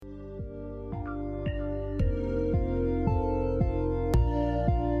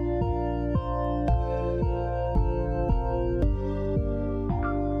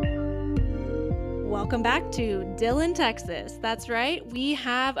Welcome back to Dillon, Texas. That's right, we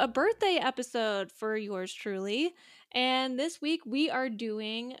have a birthday episode for yours truly. And this week we are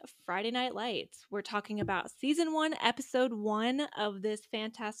doing Friday Night Lights. We're talking about season 1, episode 1 of this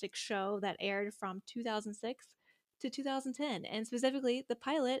fantastic show that aired from 2006 to 2010. And specifically, the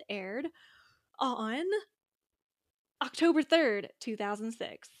pilot aired on October 3rd,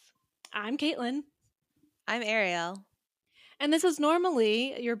 2006. I'm Caitlin. I'm Ariel. And this is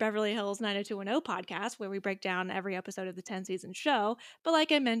normally your Beverly Hills 90210 podcast where we break down every episode of the 10 season show. But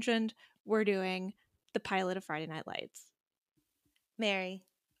like I mentioned, we're doing the pilot of Friday Night Lights. Mary,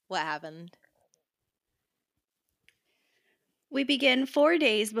 what happened? We begin 4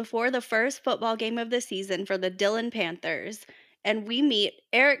 days before the first football game of the season for the Dillon Panthers, and we meet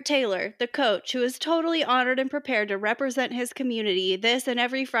Eric Taylor, the coach, who is totally honored and prepared to represent his community this and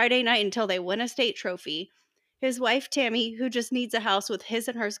every Friday night until they win a state trophy. His wife, Tammy, who just needs a house with his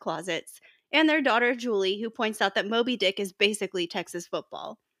and hers closets, and their daughter, Julie, who points out that Moby Dick is basically Texas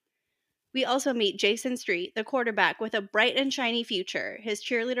football. We also meet Jason Street, the quarterback with a bright and shiny future, his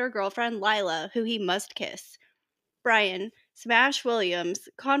cheerleader girlfriend, Lila, who he must kiss. Brian, Smash Williams,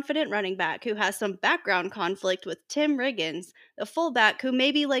 confident running back who has some background conflict with Tim Riggins, the fullback who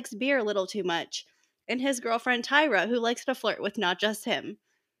maybe likes beer a little too much, and his girlfriend Tyra, who likes to flirt with not just him.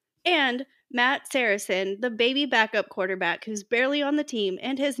 And Matt Saracen, the baby backup quarterback who's barely on the team,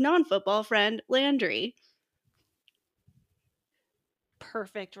 and his non-football friend, Landry.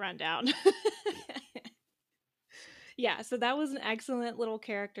 Perfect rundown. Yeah, so that was an excellent little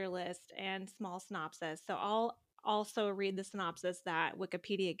character list and small synopsis. So I'll also read the synopsis that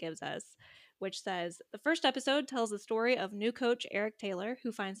Wikipedia gives us, which says the first episode tells the story of new coach Eric Taylor,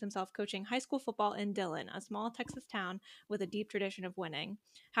 who finds himself coaching high school football in Dillon, a small Texas town with a deep tradition of winning.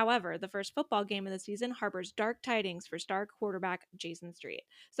 However, the first football game of the season harbors dark tidings for star quarterback Jason Street.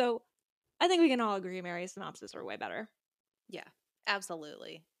 So I think we can all agree Mary's synopsis are way better. Yeah,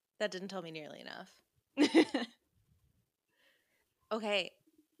 absolutely. That didn't tell me nearly enough. Okay,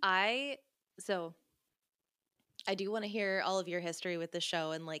 I do want to hear all of your history with the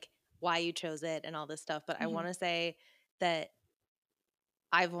show and like why you chose it and all this stuff, but I want to say that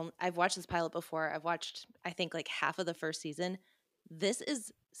I've watched this pilot before. I've watched I think like half of the first season. This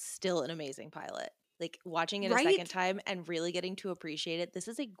is still an amazing pilot. Like watching it a second time and really getting to appreciate it. This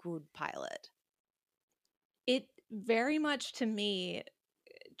is a good pilot. It very much to me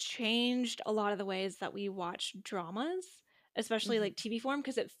changed a lot of the ways that we watch dramas, especially like TV form,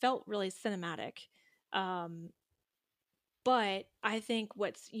 because it felt really cinematic. But I think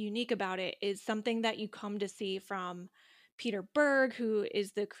what's unique about it is something that you come to see from Peter Berg, who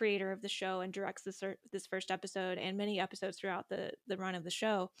is the creator of the show and directs this first episode and many episodes throughout the run of the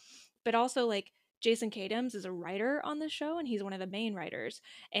show. But also like Jason Katims is a writer on the show and he's one of the main writers.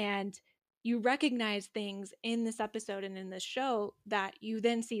 And you recognize things in this episode and in this show that you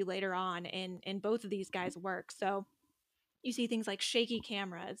then see later on in both of these guys' work. So you see things like shaky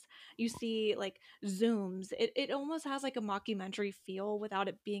cameras, you see like zooms. It almost has like a mockumentary feel without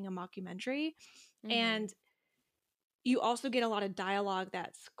it being a mockumentary. And you also get a lot of dialogue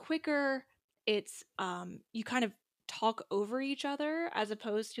that's quicker. It's you kind of talk over each other as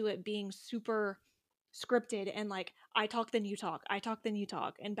opposed to it being super scripted and like I talk then you talk, I talk then you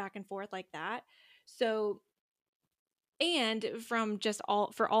talk, and back and forth like that. So and from just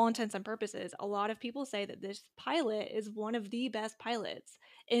all for all intents and purposes, a lot of people say that this pilot is one of the best pilots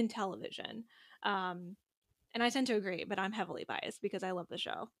in television. And I tend to agree, but I'm heavily biased because I love the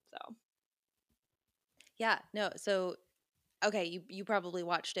show. So Yeah, no. So okay, you probably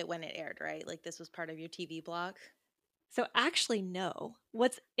watched it when it aired, right? Like this was part of your TV block. So actually, no.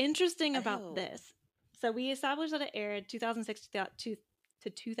 What's interesting about this? So we established that it aired 2006 to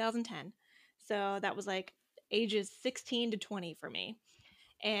 2010. So that was like ages 16 to 20 for me.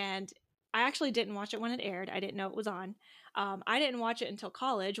 And I actually didn't watch it when it aired. I didn't know it was on. I didn't watch it until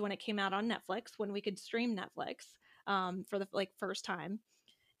college when it came out on Netflix, when we could stream Netflix for the like first time.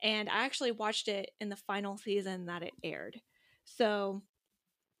 And I actually watched it in the final season that it aired. So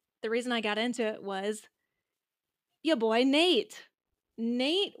the reason I got into it was your boy Nate.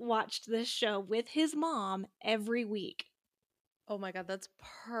 Nate watched this show with his mom every week. Oh my God, that's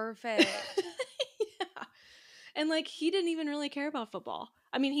perfect. Yeah. And like he didn't even really care about football.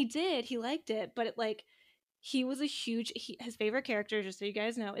 I mean, he did, he liked it, but he was a huge his favorite character, just so you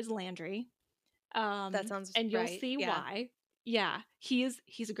guys know, is Landry. That sounds and you'll right. see why. Yeah, he's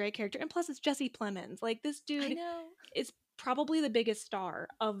a great character, and plus it's Jesse Plemons. Like this dude is probably the biggest star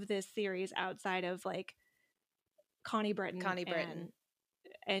of this series outside of like Connie Britton.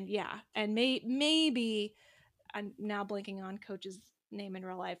 And yeah, and maybe I'm now blanking on Coach's name in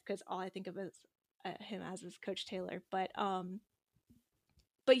real life because all I think of is him as his Coach Taylor. But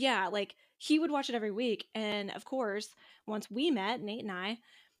yeah, like he would watch it every week, and of course, once we met, Nate and I,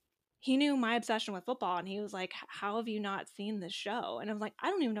 he knew my obsession with football, and he was like, "How have you not seen this show?" And I was like, "I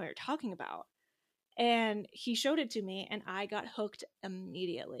don't even know what you're talking about." And he showed it to me, and I got hooked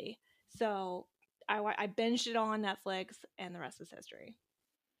immediately. So I binged it all on Netflix, and the rest is history.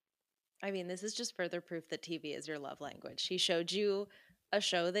 I mean, this is just further proof that TV is your love language. He showed you a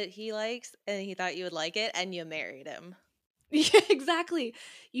show that he likes, and he thought you would like it, and you married him. Yeah, exactly.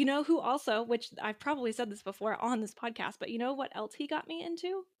 You know who also, which I've probably said this before on this podcast, but you know what else he got me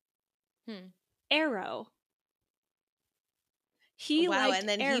into? Arrow. He Wow, liked and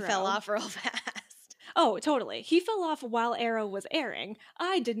then he fell Arrow. off real fast. Oh, totally. He fell off while Arrow was airing.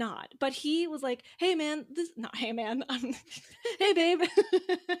 I did not. But he was like, "Hey man, this not hey man. Hey babe.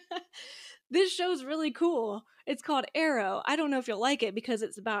 This show's really cool. It's called Arrow. I don't know if you'll like it because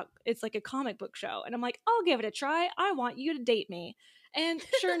it's like a comic book show." And I'm like, "I'll give it a try. I want you to date me." And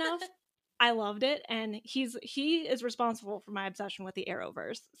sure enough, I loved it, and he is responsible for my obsession with the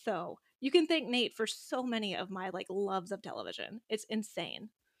Arrowverse. So, you can thank Nate for so many of my like loves of television. It's insane.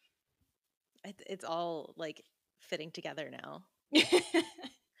 It's all like fitting together now.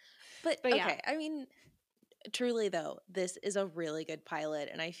 But okay, yeah. I mean, truly though, this is a really good pilot,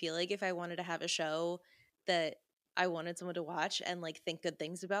 and I feel like if I wanted to have a show that I wanted someone to watch and like think good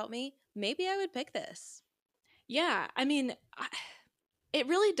things about me, maybe I would pick this. Yeah, I mean, it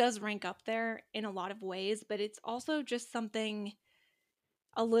really does rank up there in a lot of ways, but it's also just something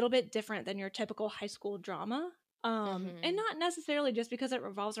a little bit different than your typical high school drama. And not necessarily just because it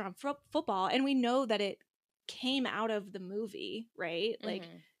revolves around football. And we know that it came out of the movie, right? Like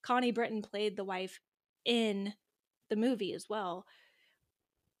Connie Britton played the wife in the movie as well.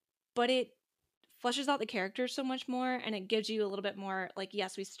 But it fleshes out the characters so much more, and it gives you a little bit more, like,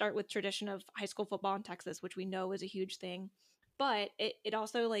 yes, we start with tradition of high school football in Texas, which we know is a huge thing, but it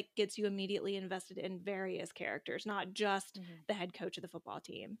also like gets you immediately invested in various characters, not just the head coach of the football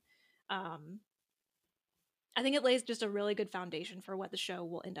team. I think it lays just a really good foundation for what the show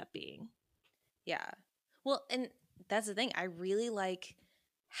will end up being. Yeah. Well, and that's the thing. I really like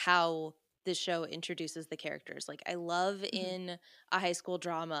how the show introduces the characters. Like, I love in a high school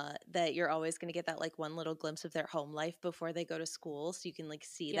drama that you're always going to get that like one little glimpse of their home life before they go to school, so you can like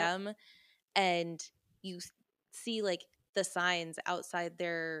see them, and you see like the signs outside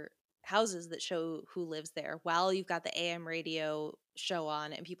their houses that show who lives there while you've got the AM radio show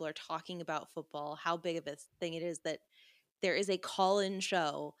on and people are talking about football, how big of a thing it is that there is a call-in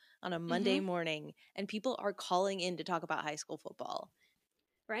show on a Monday morning and people are calling in to talk about high school football.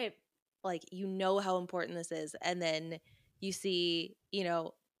 Right. Like, you know how important this is. And then you see, you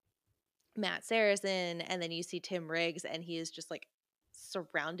know, Matt Saracen, and then you see Tim Riggs, and he is just like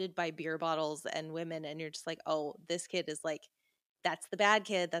surrounded by beer bottles and women. And you're just like, oh, this kid is like, that's the bad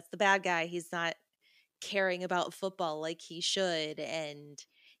kid. That's the bad guy. He's not caring about football like he should. And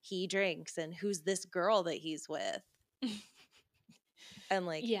he drinks. And who's this girl that he's with? And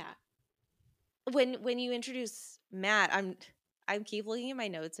like, yeah, when you introduce Matt, I'm keep looking at my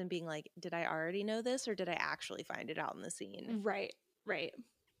notes and being like, did I already know this or did I actually find it out in the scene? right.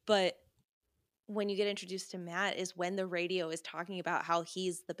 But when you get introduced to Matt is when the radio is talking about how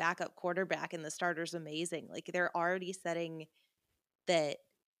he's the backup quarterback and the starter's amazing. Like, they're already setting that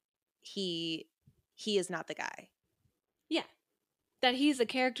he is not the guy. Yeah, that he's a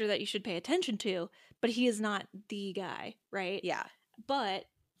character that you should pay attention to, but he is not the guy, right? Yeah. But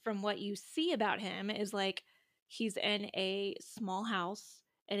from what you see about him is like he's in a small house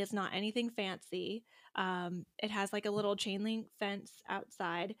and it's not anything fancy. It has like a little chain link fence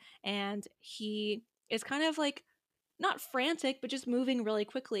outside, and he is kind of like not frantic, but just moving really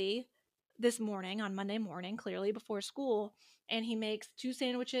quickly this morning on Monday morning, clearly before school. And he makes 2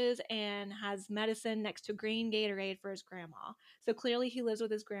 sandwiches and has medicine next to green Gatorade for his grandma. So clearly he lives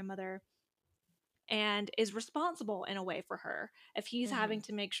with his grandmother and is responsible in a way for her if he's having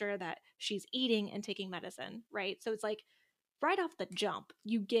to make sure that she's eating and taking medicine, right? So it's like right off the jump,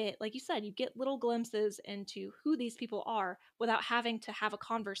 you get, like you said, you get little glimpses into who these people are without having to have a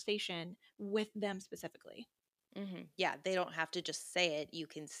conversation with them specifically. Yeah, they don't have to just say it. You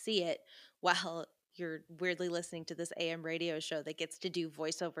can see it while you're weirdly listening to this AM radio show that gets to do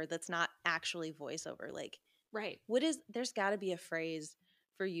voiceover that's not actually voiceover. Like, Right. there's got to be a phrase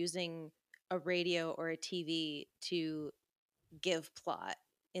for using a radio or a TV to give plot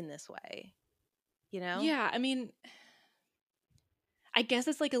in this way, you know? Yeah, I mean, I guess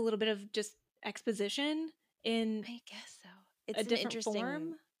it's like a little bit of just exposition in I guess so. It's a an different interesting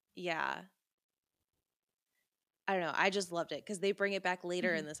form. Yeah. I don't know. I just loved it because they bring it back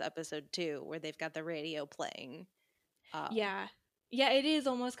later in Mhm. this episode too, where they've got the radio playing. Yeah. Yeah, it is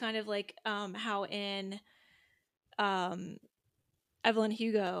almost kind of like how in um Evelyn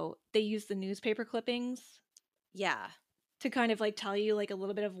Hugo they use the newspaper clippings Yeah. to kind of like tell you like a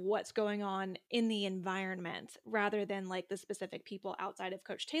little bit of what's going on in the environment rather than like the specific people outside of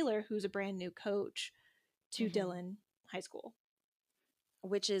Coach Taylor, who's a brand new coach to hmm Dillon High School.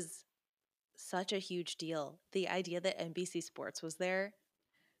 Which is such a huge deal. The idea that NBC Sports was there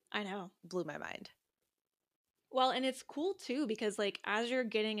I know. blew my mind. Well, and it's cool too because like as you're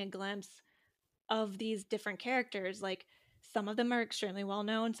getting a glimpse of these different characters, like some of them are extremely well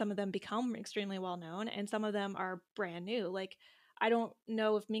known, some of them become extremely well known, and some of them are brand new. Like I don't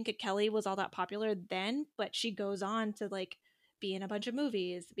know if Minka Kelly was all that popular then, but she goes on to like be in a bunch of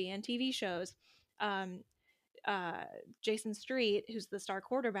movies, be in TV shows. Um, uh, Jason Street, who's the star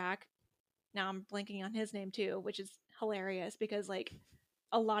quarterback, now I'm blanking on his name too, which is hilarious because like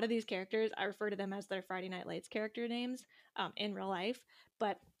a lot of these characters, I refer to them as their Friday Night Lights character names in real life.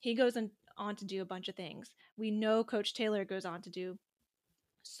 But he goes on to do a bunch of things. We know Coach Taylor goes on to do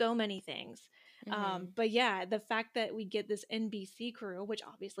so many things. hmm But yeah, the fact that we get this NBC crew, which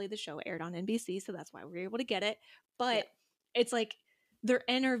obviously the show aired on NBC, so that's why we were able to get it. Yeah. But it's like they're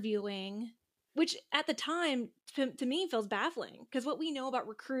interviewing, which at the time to me feels baffling because what we know about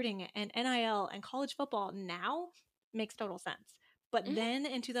recruiting and NIL and college football now makes total sense. But hmm then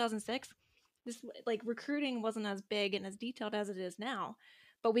in 2006, this like recruiting wasn't as big and as detailed as it is now.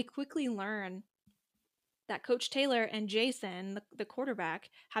 But we quickly learn that Coach Taylor and Jason, the quarterback,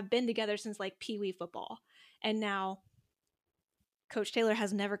 have been together since like Pee Wee football. And now Coach Taylor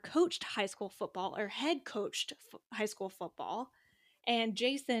has never coached high school football or head coached high school football. And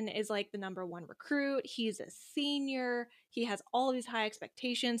Jason is like the number one recruit. He's a senior. He has all these high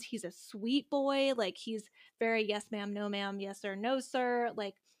expectations. He's a sweet boy. Like he's very yes, ma'am, no, ma'am, yes, sir, no, sir.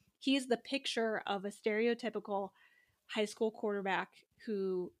 Like he's the picture of a stereotypical high school quarterback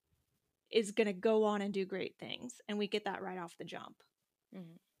who is going to go on and do great things. And we get that right off the jump.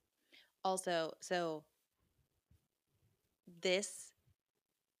 hmm Also, so this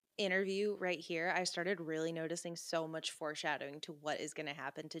interview right here, I started really noticing so much foreshadowing to what is going to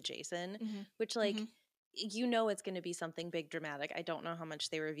happen to Jason, Mm-hmm. which, like, Mm-hmm. it's going to be something big dramatic. I don't know how much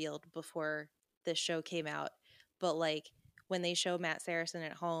they revealed before this show came out, but like when they show Matt Saracen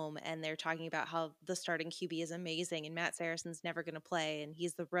at home and they're talking about how the starting QB is amazing and Matt Saracen's never going to play and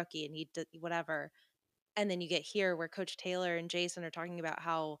he's the rookie and whatever. And then you get here where Coach Taylor and Jason are talking about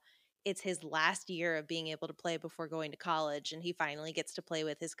how it's his last year of being able to play before going to college. And he finally gets to play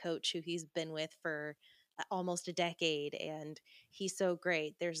with his coach, who he's been with for almost a decade. And he's so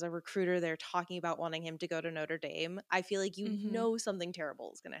great. There's a recruiter there talking about wanting him to go to Notre Dame. I feel like Mm-hmm. something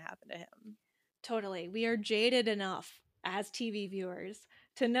terrible is going to happen to him. Totally. We are jaded enough as TV viewers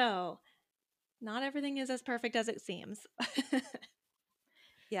to know not everything is as perfect as it seems.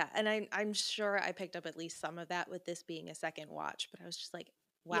 Yeah, and I'm sure I picked up at least some of that with this being a second watch, but I was just like,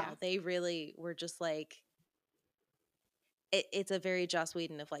 Yeah. wow, they really were just like it's a very Joss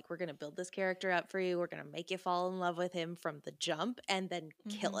Whedon of like, we're going to build this character up for you. We're going to make you fall in love with him from the jump and then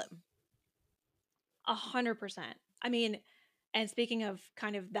kill Mm-hmm. him. 100%. I mean, and speaking of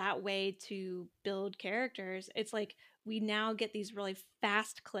kind of that way to build characters, it's like we now get these really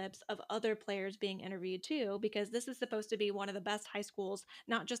fast clips of other players being interviewed too, because this is supposed to be one of the best high schools,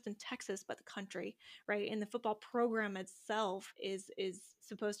 not just in Texas, but the country, right? And the football program itself is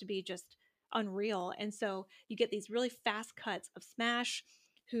supposed to be just unreal. And so you get these really fast cuts of Smash,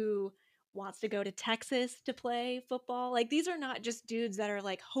 who wants to go to Texas to play football. Like these are not just dudes that are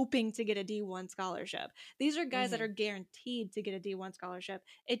like hoping to get a D1 scholarship. These are guys that Mm-hmm. are guaranteed to get a D1 scholarship.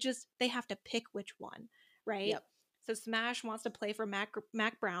 It just they have to pick which one, right? Yep. So Smash wants to play for Mac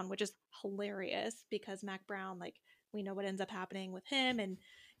Brown, which is hilarious because Mac Brown, like we know what ends up happening with him and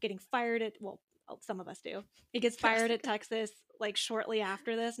getting fired at some of us do. He gets fired at Texas like shortly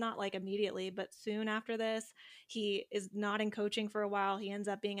after this, not like immediately, but soon after this. He is not in coaching for a while. He ends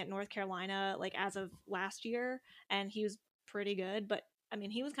up being at North Carolina like as of last year, and he was pretty good, but I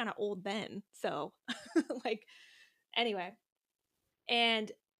mean, he was kind of old then. So, like, anyway.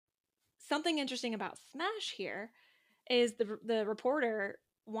 And something interesting about Smash here is the reporter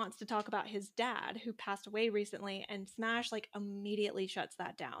wants to talk about his dad who passed away recently, and Smash like immediately shuts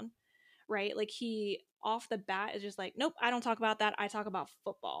that down, right? Like he off the bat is just like, nope, I don't talk about that. I talk about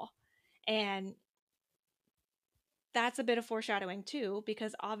football. And that's a bit of foreshadowing too,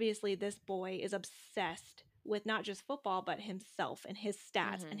 because obviously this boy is obsessed with not just football but himself and his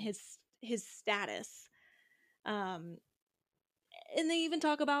stats and Mm-hmm. his status. Um, and they even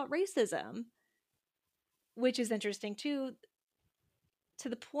talk about racism. which is interesting too, to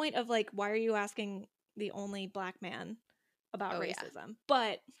the point of like, why are you asking the only black man about Oh, yeah. racism?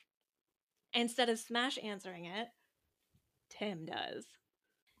 But instead of Smash answering it, Tim does.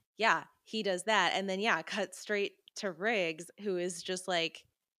 Yeah, he does that. And then, yeah, cut straight to Riggs, who is just like,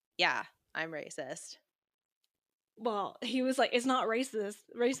 yeah, I'm racist. Well, he was like, it's not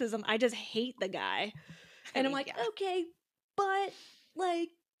racism. I just hate the guy. And I'm like, yeah. okay, but like,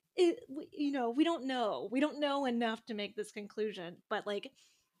 we don't know. We don't know enough to make this conclusion. But like,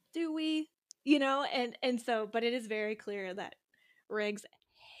 do we? And so, but it is very clear that Riggs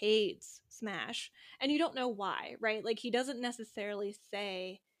hates Smash, and you don't know why, right? Like, he doesn't necessarily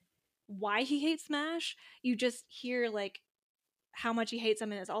say why he hates Smash. You just hear like how much he hates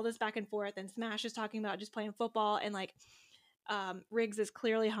him, and it's all this back and forth. And Smash is talking about just playing football, and like Riggs is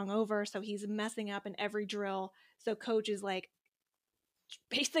clearly hungover, so he's messing up in every drill. So coach is like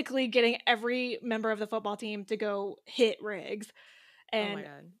basically getting every member of the football team to go hit Riggs and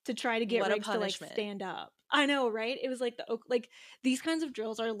to try to get Riggs to like stand up. I know, right? It was like these kinds of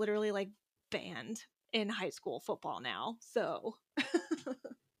drills are literally like banned in high school football now. So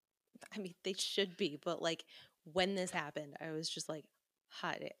I mean, they should be, but like when this happened, I was just like,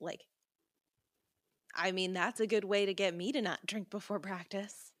 hot. Like, I mean, that's a good way to get me to not drink before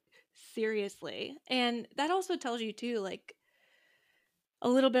practice. Seriously. And that also tells you too, like, a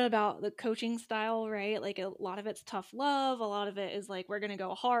little bit about the coaching style, right? Like, a lot of it's tough love. A lot of it is like, we're going to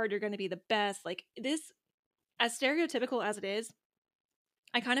go hard. You're going to be the best. Like, this, as stereotypical as it is,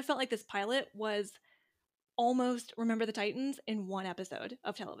 I kind of felt like this pilot was almost Remember the Titans in one episode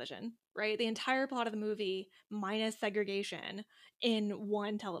of television, right? The entire plot of the movie minus segregation in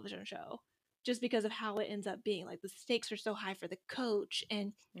one television show, just because of how it ends up being. Like, the stakes are so high for the coach,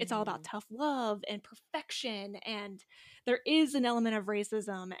 and it's all about tough love and perfection, and there is an element of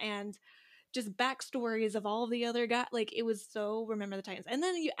racism and just backstories of all the other guys. Like, it was so Remember the Titans. And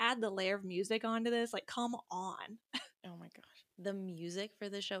then you add the layer of music onto this, like, come on. Oh my gosh. The music for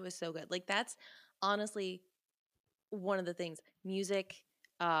the show is so good. Like, that's honestly one of the things. Music,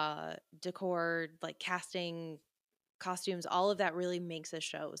 decor, like casting, costumes, all of that really makes a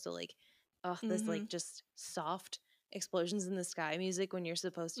show. So like, this like just soft explosions in the sky music when you're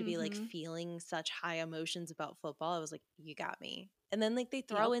supposed to be like feeling such high emotions about football. I was like, you got me. And then like they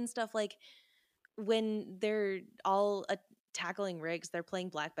throw in stuff like when they're all tackling Riggs, they're playing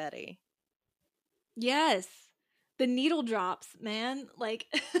Black Betty. Yes. The needle drops, man. Like,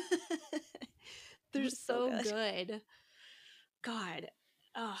 they're so good. God.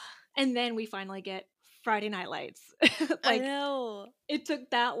 And then we finally get Friday Night Lights. Like, I know. It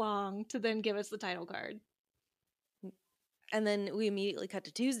took that long to then give us the title card. And then we immediately cut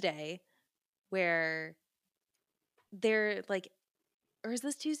to Tuesday, where they're like, or is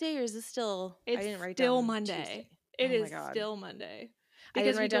this Tuesday or is this still? It's I didn't write still down Monday. Tuesday. It is still Monday. Because I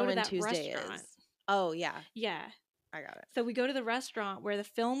didn't write down when Tuesday is. Oh, yeah. Yeah. I got it. So we go to the restaurant where the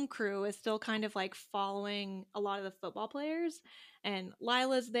film crew is still kind of like following a lot of the football players. And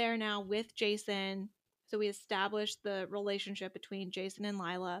Lila's there now with Jason. So we established the relationship between Jason and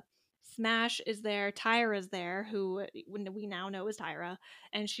Lila. Smash is there. Tyra's there, who we now know is Tyra.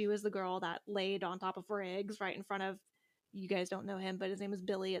 And she was the girl that laid on top of Riggs right in front of, you guys don't know him, but his name is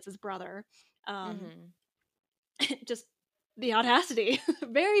Billy. It's his brother. Just the audacity.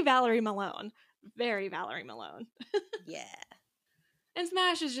 Very Valerie Malone. Very Valerie Malone. Yeah. And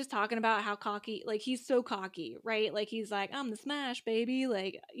Smash is just talking about how cocky, like, he's so cocky, right? Like, he's like, I'm the Smash, baby.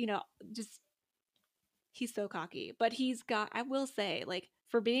 Like, just, he's so cocky. But he's got, I will say, like,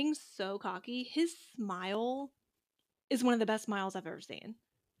 for being so cocky, his smile is one of the best smiles I've ever seen.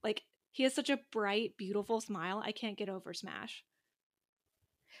 Like, he has such a bright, beautiful smile. I can't get over Smash.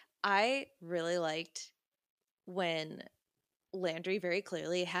 I really liked when Landry very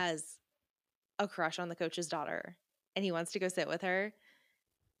clearly has a crush on the coach's daughter and he wants to go sit with her.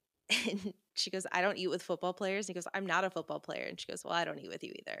 And she goes, I don't eat with football players. And he goes, I'm not a football player. And she goes, well, I don't eat with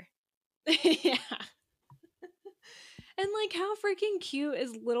you either. Yeah. And like, how freaking cute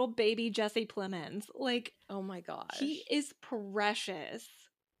is little baby Jesse Plemons? Like, oh my gosh. He is precious.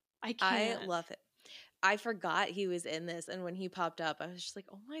 I can't. I love it. I forgot he was in this. And when he popped up, I was just like,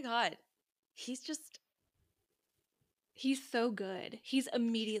 oh my God. He's so good. He's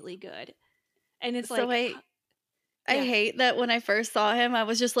immediately good. And it's so like, I hate that when I first saw him, I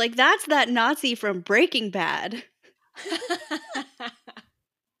was just like, that's that Nazi from Breaking Bad.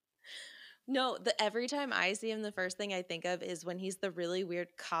 No, every time I see him, the first thing I think of is when he's the really weird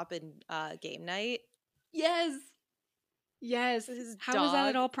cop in Game Night. Yes. How is that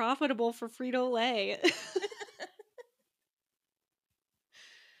at all profitable for Frito-Lay?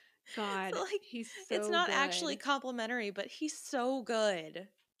 God, So like he's it's so not actually good. complimentary, but he's so good.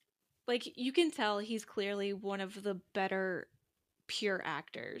 Like, you can tell he's clearly one of the better pure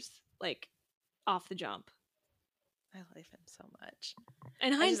actors, like, off the jump. I like him so much.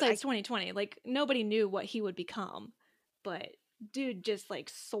 And I just hindsight's 2020. Like, nobody knew what he would become, but dude just like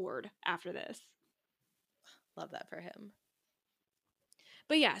soared after this. love that for him.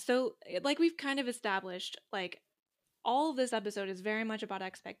 But yeah, so like we've kind of established, like, all of this episode is very much about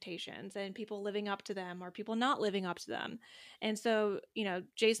expectations and people living up to them or people not living up to them. And so, you know,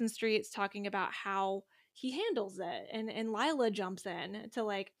 Jason Street's talking about how he handles it, and Lila jumps in to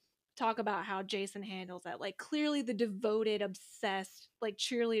like talk about how Jason handles it. Like, clearly the devoted, obsessed, like,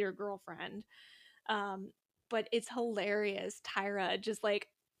 cheerleader girlfriend. But it's hilarious. Tyra just like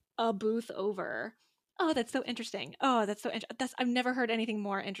a booth over. Oh, that's so interesting. Oh, that's so that's I've never heard anything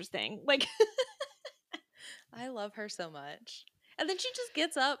more interesting. Like, I love her so much. And then she just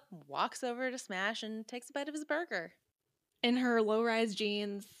gets up, walks over to Smash, and takes a bite of his burger. in her low-rise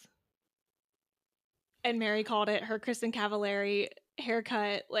jeans, and Mary called it her Kristen Cavallari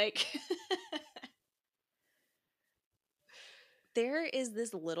haircut. Like, There is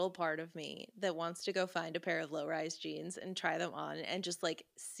this little part of me that wants to go find a pair of low-rise jeans and try them on and just like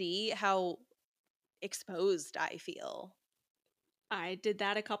see how exposed I feel. I did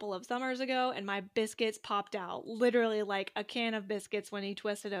that a couple of summers ago, and my biscuits popped out, literally like a can of biscuits when he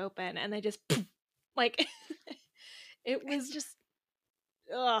twisted open, and they just like it was It's just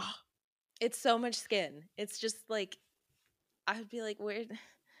ugh. it's so much skin. It's just like I would be like, where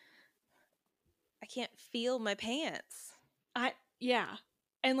I can't feel my pants. Yeah.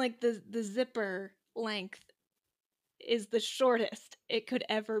 And like the zipper length is the shortest it could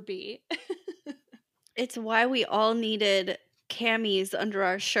ever be. It's why we all needed camis under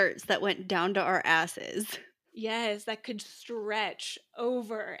our shirts that went down to our asses. Yes, that could stretch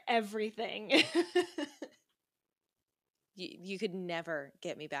over everything. You could never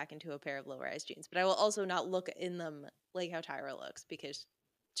get me back into a pair of low-rise jeans, but I will also not look in them like how Tyra looks because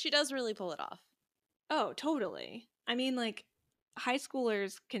she does really pull it off. Oh, totally. I mean, like, high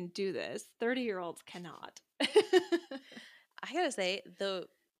schoolers can do this. 30-year-olds cannot. I gotta say, the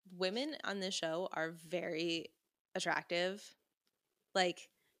women on this show are very attractive. Like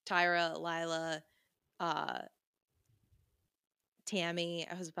Tyra, Lila, Tammy.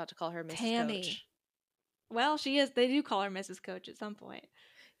 I was about to call her Mrs. Tammy. Coach. Well, she is. They do call her Mrs. Coach at some point.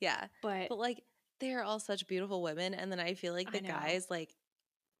 Yeah. But like they are all such beautiful women. And then I feel like I the know. guys, like,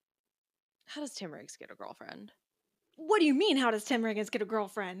 how does Tim Riggs get a girlfriend? What do you mean, how does Tim Riggins get a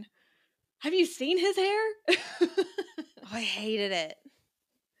girlfriend? Have you seen his hair? Oh, I hated it.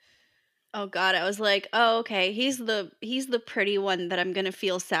 Oh god, I was like, "Oh, okay. He's the pretty one that I'm going to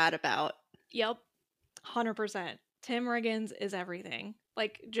feel sad about." Yep. 100%. Tim Riggins is everything.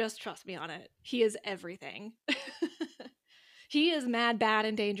 Like, just trust me on it. He is everything. He is mad, bad,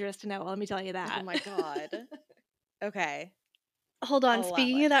 and dangerous to know. Let me tell you that. Oh my god. Okay. Hold on, I'll allow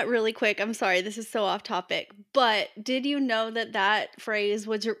speaking it. of that really quick, I'm sorry, this is so off topic, but did you know that that phrase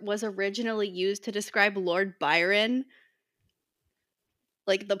was originally used to describe Lord Byron?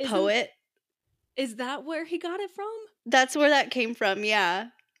 Like the poet? Is that where he got it from? That's where that came from, yeah.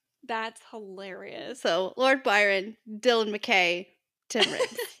 That's hilarious. So, Lord Byron, Dylan McKay, Tim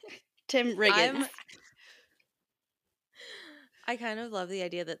Riggs. Tim Riggins. I kind of love the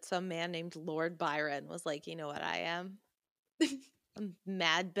idea that some man named Lord Byron was like, you know what I am? I'm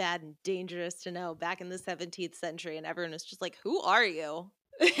mad, bad, and dangerous to know back in the 17th century. And everyone was just like, who are you?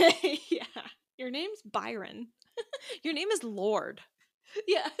 Yeah. Your name's Byron. Your name is Lord.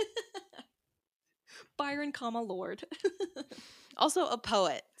 Yeah. Byron, Lord. Also a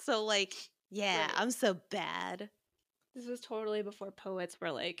poet. So, like, yeah, Right. I'm so bad. This was totally before poets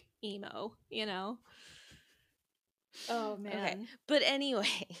were like emo, you know? Oh, man. Okay. But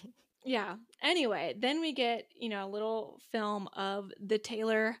anyway. Yeah. Anyway, then we get, you know, a little film of the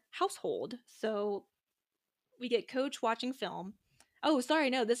Taylor household. So we get Coach watching film. Oh, sorry,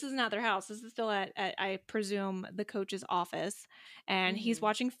 no, this isn't at their house. This is still at I presume, the coach's office. And he's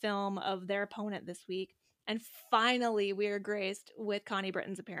watching film of their opponent this week. And finally, we are graced with Connie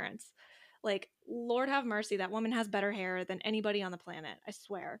Britton's appearance. Like, Lord have mercy, that woman has better hair than anybody on the planet, I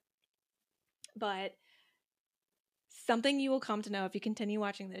swear. But something you will come to know if you continue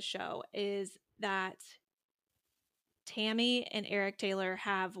watching this show is that Tammy and Eric Taylor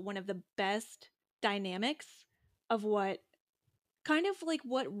have one of the best dynamics of what kind of like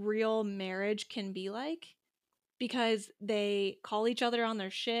what real marriage can be like, because they call each other on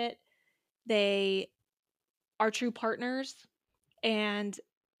their shit. They are true partners, and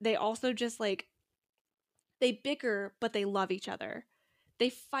they also just like, they bicker, but they love each other. they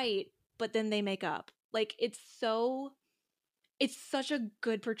fight, but then they make up. Like, it's such a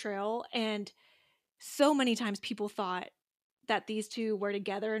good portrayal, and so many times people thought that these two were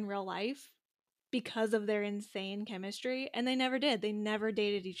together in real life because of their insane chemistry, and they never did. They never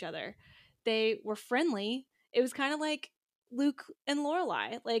dated each other. They were friendly. It was kind of like Luke and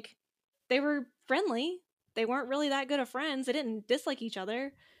Lorelai. Like, they were friendly. They weren't really that good of friends. They didn't dislike each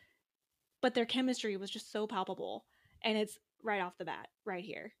other, but their chemistry was just so palpable, and it's right off the bat right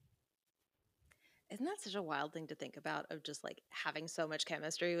here. Isn't that such a wild thing to think about, of just like having so much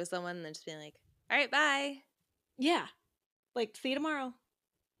chemistry with someone and then just being like, all right, bye. Yeah. Like, see you tomorrow.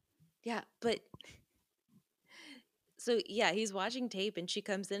 Yeah, but so yeah, he's watching tape and she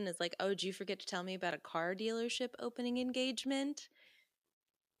comes in and is like, oh, did you forget to tell me about a car dealership opening engagement?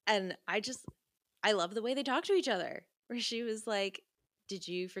 And I love the way they talk to each other, where she was like, did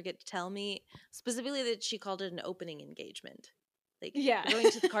you forget to tell me, specifically that she called it an opening engagement? Like, Yeah. we're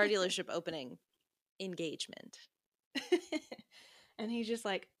going to the car dealership opening engagement. And he's just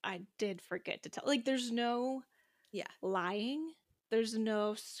like, I did forget to tell. Like, there's no lying. There's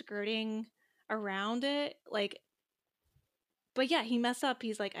no skirting around it. Like, but yeah, he messed up.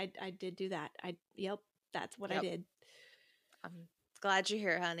 He's like, I did do that. Yep, that's what I did. I'm glad you're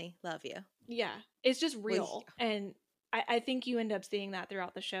here, honey. Love you. Yeah, it's just real. And I think you end up seeing that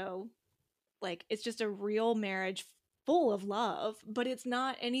throughout the show. Like, it's just a real marriage full of love, but it's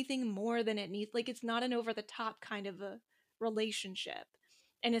not anything more than it needs. Like, it's not an over the top kind of a relationship,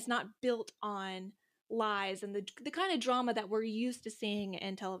 and it's not built on lies and the kind of drama that we're used to seeing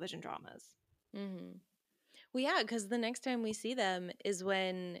in television dramas. Mm-hmm. Well, yeah, because the next time we see them is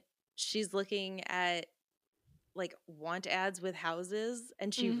when she's looking at like want ads with houses,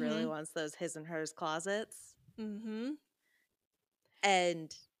 and she really wants those his and hers closets. Mm-hmm.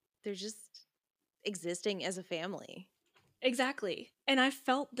 And they're just existing as a family. Exactly. And I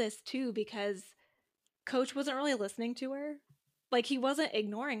felt this too, because Coach wasn't really listening to her. Like, he wasn't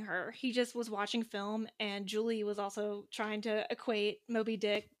ignoring her. He just was watching film, and Julie was also trying to equate Moby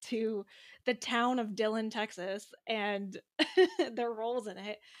Dick to the town of Dillon, Texas, and their roles in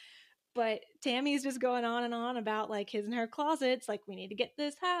it. But Tammy's just going on and on about like his and her closets, like, we need to get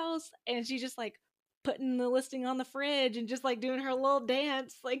this house, and she's just like putting the listing on the fridge and just like doing her little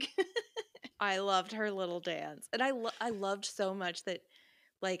dance. Like, I loved her little dance, and I loved so much that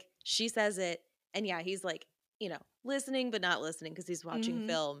like she says it, and yeah, he's like, you know, listening but not listening because he's watching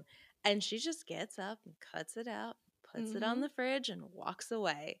film, and she just gets up and cuts it out, puts it on the fridge, and walks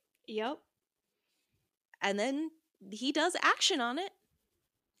away. Yep. And then he does action on it.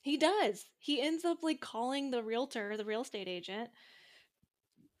 He does. He ends up like calling the realtor, the real estate agent,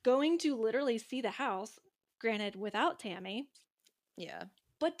 going to literally see the house, granted without Tammy. Yeah.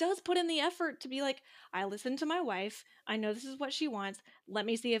 But does put in the effort to be like, I listened to my wife. I know this is what she wants. Let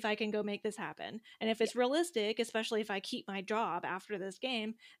me see if I can go make this happen. And if it's realistic, especially if I keep my job after this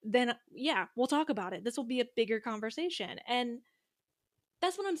game, then yeah, we'll talk about it. This will be a bigger conversation. And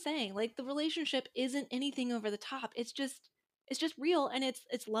that's what I'm saying. Like, the relationship isn't anything over the top. It's just real, and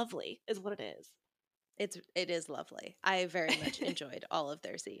it's lovely is what it is. It is lovely. I very much enjoyed all of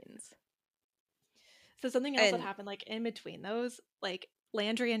their scenes. So something else that happened like in between those, like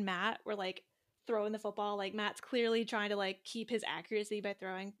Landry and Matt were like throwing the football. Like, Matt's clearly trying to like keep his accuracy by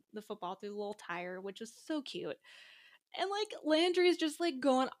throwing the football through the little tire, which was so cute. And like Landry's just like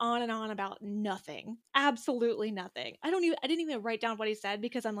going on and on about nothing. Absolutely nothing. I didn't even write down what he said,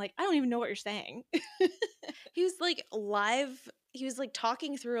 because I'm like, I don't even know what you're saying. He was like he was like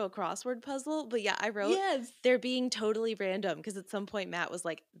talking through a crossword puzzle, but yeah, I wrote, yes, they're being totally random, because at some point Matt was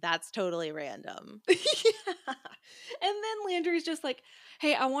like, that's totally random. Yeah. And then Landry's just like,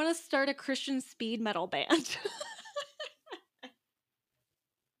 hey, I want to start a Christian speed metal band.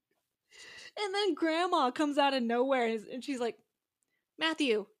 And then Grandma comes out of nowhere and she's like,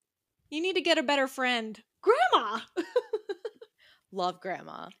 Matthew, you need to get a better friend. Grandma! Love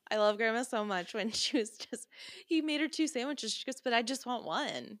Grandma. I love Grandma so much. When she was just, he made her 2 sandwiches. She goes, but I just want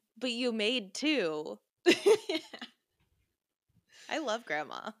 1. But you made 2. I love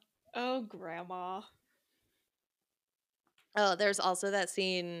Grandma. Oh, Grandma. Oh, there's also that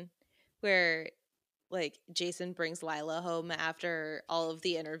scene where like Jason brings Lila home after all of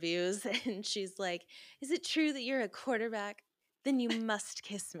the interviews, and she's like, is it true that you're a quarterback? Then you must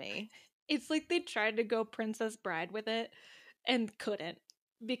kiss me. It's like they tried to go Princess Bride with it and couldn't,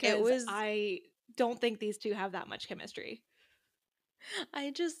 because I don't think these two have that much chemistry.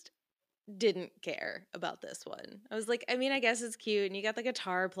 I just didn't care about this one. I was like, I mean, I guess it's cute and you got the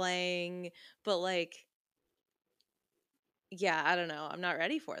guitar playing, but like, yeah, I don't know. I'm not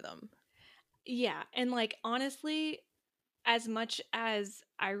ready for them. Yeah, and like honestly, as much as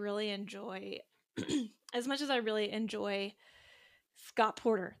I really enjoy as much as I really enjoy Scott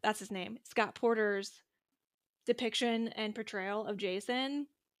Porter, that's his name, Scott Porter's depiction and portrayal of Jason,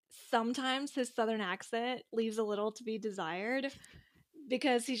 sometimes his southern accent leaves a little to be desired,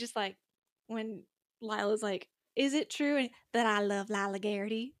 because he's just like, when Lila's like, is it true that I love Lila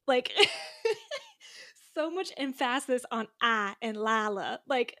Garrity? Like, so much emphasis on I and Lila.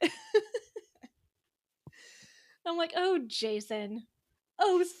 Like, I'm like, oh, Jason.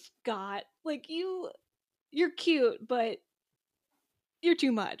 Oh, Scott. Like, you're cute, but you're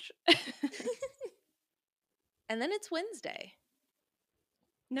too much. And then it's Wednesday.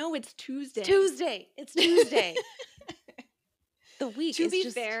 No, it's Tuesday. It's Tuesday. The week to is be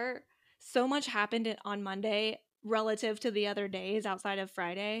just... fair, so much happened on Monday relative to the other days outside of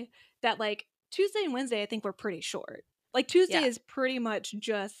Friday that, like, Tuesday and Wednesday I think were pretty short. Like, Tuesday is pretty much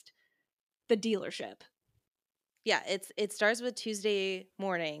just the dealership. Yeah, it starts with Tuesday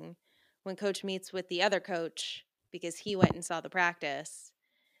morning when coach meets with the other coach because he went and saw the practice.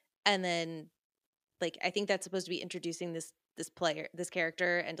 And then, like, I think that's supposed to be introducing this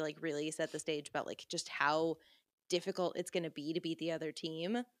character, and to, like, really set the stage about, like, just how difficult it's going to be to beat the other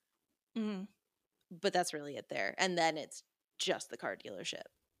team. Mm. But that's really it there. And then it's just the car dealership.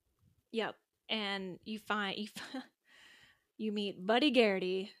 Yep. And you meet Buddy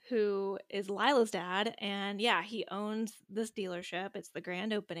Garrity, who is Lila's dad, and yeah, he owns this dealership. It's the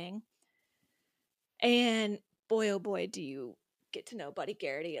grand opening. And boy, oh boy, do you get to know Buddy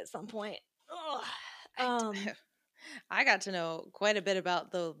Garrity at some point. I got to know quite a bit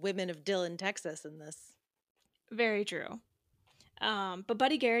about the women of Dillon, Texas in this. Very true. But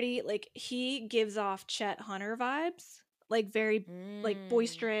Buddy Garrity, like, he gives off Chet Hunter vibes. Like, very like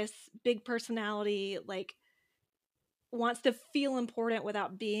boisterous, big personality, like wants to feel important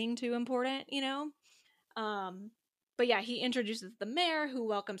without being too important, you know? But yeah, he introduces the mayor, who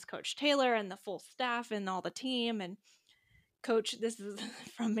welcomes Coach Taylor and the full staff and all the team. And Coach, this is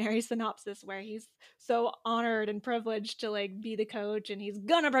from Mary's synopsis, where he's so honored and privileged to, like, be the coach, and he's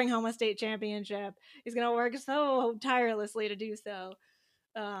gonna bring home a state championship. He's gonna work so tirelessly to do so,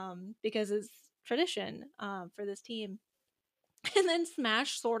 because it's tradition for this team. And then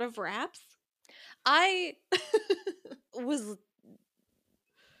Smash sort of raps. I was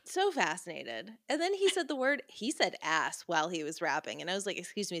so fascinated. And then he said ass while he was rapping. And I was like,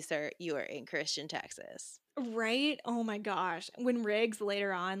 excuse me, sir, you are in Christian, Texas. Right? Oh my gosh. When Riggs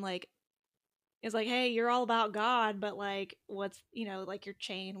later on, like, is like, hey, you're all about God, but, like, what's, you know, like, your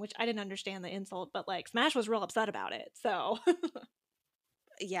chain, which I didn't understand the insult, but, like, Smash was real upset about it. So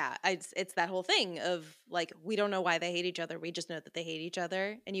yeah, it's that whole thing of, like, we don't know why they hate each other. We just know that they hate each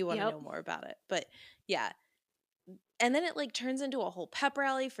other, and you want to know more about it. But yeah. And then it, like, turns into a whole pep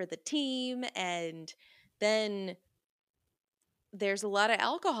rally for the team, and then there's a lot of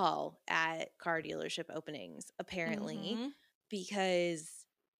alcohol at car dealership openings, apparently, because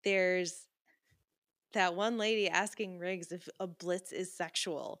there's that one lady asking Riggs if a blitz is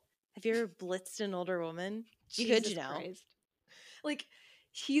sexual. Have you ever blitzed an older woman? You could, you know. Christ. Like,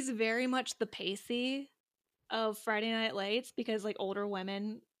 he's very much the Pacey of Friday Night Lights, because, like, older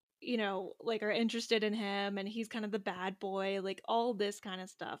women, you know, like, are interested in him, and he's kind of the bad boy, like, all this kind of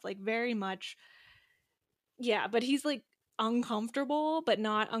stuff, like, very much. Yeah, but he's, like, uncomfortable, but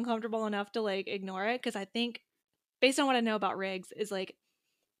not uncomfortable enough to, like, ignore it, because I think, based on what I know about Riggs, is, like,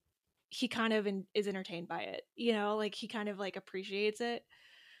 he kind of is entertained by it, you know, like, he kind of, like, appreciates it.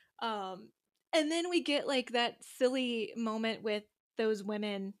 And then we get, like, that silly moment with those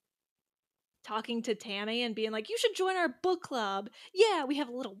women talking to Tammy and being like, you should join our book club. Yeah, we have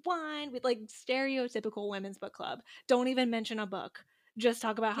a little wine with, like, stereotypical women's book club. Don't even mention a book. Just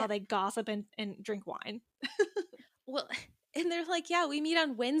talk about how they gossip and drink wine. Well, and they're like, yeah, we meet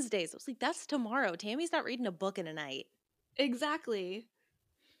on Wednesdays. I was like, that's tomorrow. Tammy's not reading a book in a night. Exactly.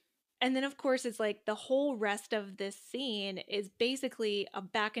 And then, of course, it's like the whole rest of this scene is basically a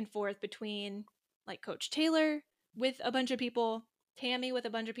back and forth between, like, Coach Taylor with a bunch of people, Tammy with a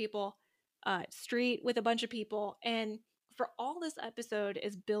bunch of people, Street with a bunch of people. And for all this episode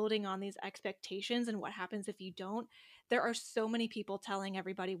is building on these expectations and what happens if you don't. There are so many people telling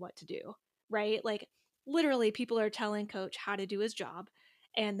everybody what to do, right? Like, literally, people are telling Coach how to do his job.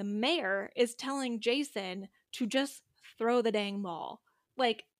 And the mayor is telling Jason to just throw the dang ball.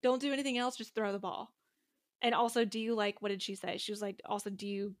 Like, don't do anything else, just throw the ball. And also, do you like, what did she say? She was like, also, do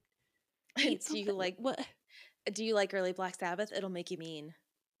you hate do you like what? Do you like early Black Sabbath? It'll make you mean.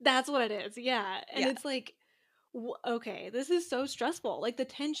 That's what it is. Yeah. And it's like, okay, this is so stressful. Like, the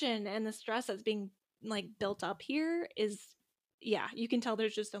tension and the stress that's being, like, built up here is, yeah, you can tell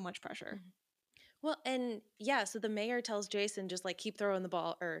there's just so much pressure. Well, and yeah, so the mayor tells Jason just like keep throwing the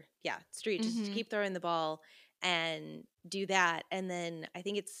ball, or yeah, Street just Mm-hmm. keep throwing the ball and do that. And then I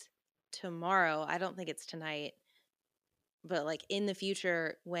think it's tomorrow. I don't think it's tonight, but like in the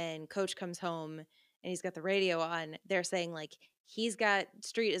future when Coach comes home and he's got the radio on, they're saying like he's got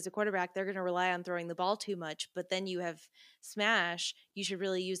Street as a quarterback. They're going to rely on throwing the ball too much, but then you have Smash. You should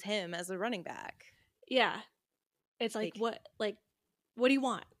really use him as a running back. Yeah. It's like, Like what do you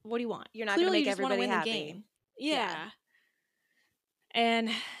want? What do you want? you're not going to Clearly you make just want to everybody win the happy. game. Yeah. Yeah. And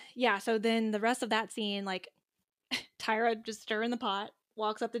yeah, so then the rest of that scene, like Tyra just stirring the pot,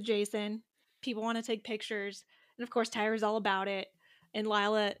 walks up to Jason. People want to take pictures. And of course, Tyra's all about it. And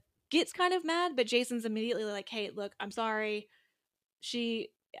Lila gets kind of mad, but Jason's immediately like, hey, look, I'm sorry.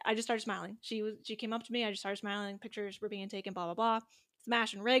 I just started smiling. She came up to me. I just started smiling. Pictures were being taken, blah, blah, blah.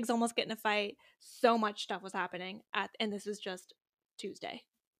 Smash and Riggs almost get in a fight. So much stuff was happening. And this is just Tuesday.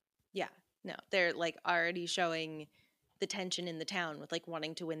 Yeah. No, they're like already showing the tension in the town with like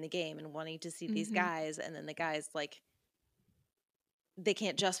wanting to win the game and wanting to see these guys. And then the guys like, they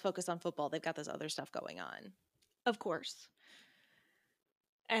can't just focus on football. They've got this other stuff going on. Of course.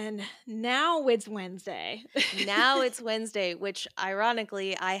 And now it's Wednesday. Now it's Wednesday, which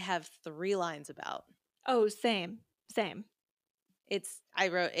ironically I have 3 lines about. Oh, same. I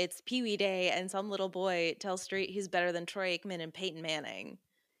wrote it's Pee Wee Day and some little boy tells Street he's better than Troy Aikman and Peyton Manning.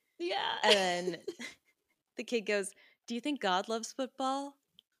 Yeah. And then the kid goes, "Do you think God loves football?"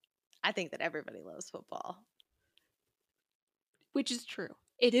 I think that everybody loves football. Which is true.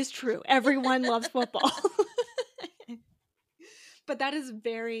 It is true. Everyone loves football. But that is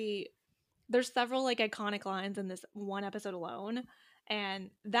there's several like iconic lines in this one episode alone. And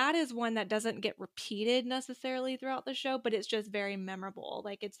that is one that doesn't get repeated necessarily throughout the show, but it's just very memorable.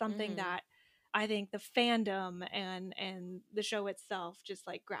 Like it's something that I think the fandom and the show itself just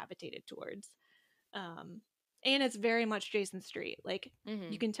like gravitated towards. And it's very much Jason Street. Like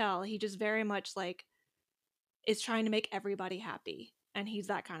you can tell he just very much like is trying to make everybody happy. And he's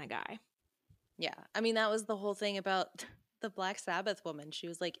that kind of guy. Yeah. I mean, that was the whole thing about the Black Sabbath woman. She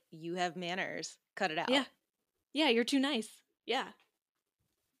was like, "You have manners. Cut it out." Yeah. Yeah, you're too nice. Yeah.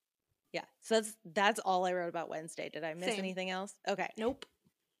 Yeah. So that's all I wrote about Wednesday. Did I miss Same. anything else? Okay. Nope.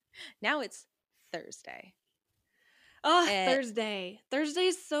 Now it's Thursday. Oh, Thursday.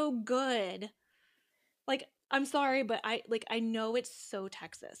 Thursday's so good. Like, I'm sorry, but I know it's so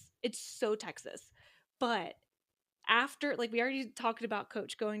Texas. It's so Texas. But after, like, we already talked about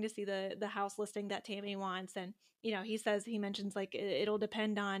Coach going to see the house listing that Tammy wants, and you know, he mentions like it'll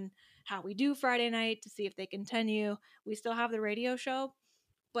depend on how we do Friday night to see if they continue. We still have the radio show,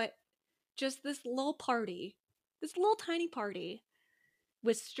 but just this little party, this little tiny party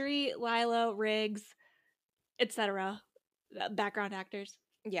with Street, Lila, Riggs, etc. Background actors.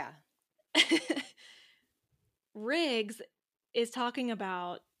 Yeah. Riggs is talking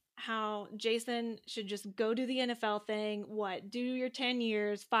about how Jason should just go do the NFL thing. Do your 10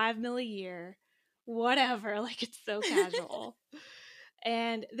 years, $5 million a year, whatever. Like it's so casual.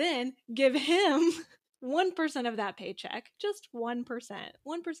 And then give him 1% of that paycheck, just 1%,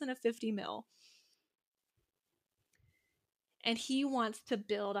 1% of 50 mil. And he wants to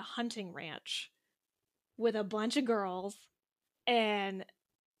build a hunting ranch with a bunch of girls, and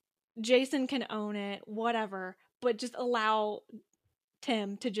Jason can own it, whatever, but just allow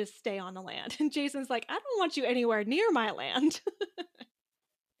Tim to just stay on the land. And Jason's like, I don't want you anywhere near my land.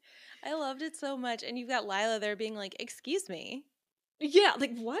 I loved it so much. And you've got Lila there being like, "Excuse me." Yeah,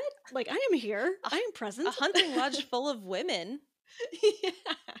 like what? Like I am here. I am present. A hunting lodge full of women. Yeah.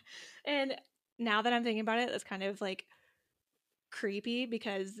 And now that I'm thinking about it, that's kind of like creepy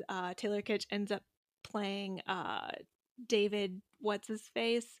because Taylor Kitsch ends up playing David what's his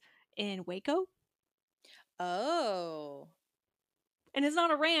face in Waco. Oh. And it's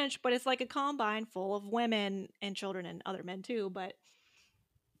not a ranch, but it's like a combine full of women and children and other men too, but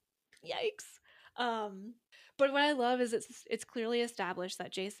yikes. But what I love is it's clearly established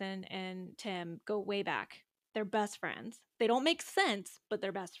that Jason and Tim go way back. They're best friends. They don't make sense, but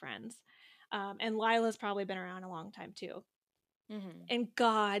they're best friends. And Lila's probably been around a long time too. Mm-hmm. And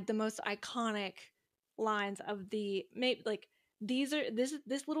God, the most iconic lines of this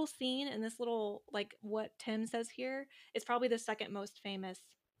little scene and this little like what Tim says here is probably the second most famous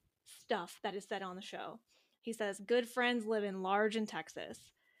stuff that is said on the show. He says, "Good friends live in large in Texas.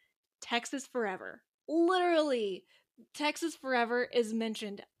 Texas forever." Literally, Texas forever is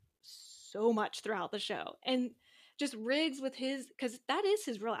mentioned so much throughout the show. And just Riggs with his, because that is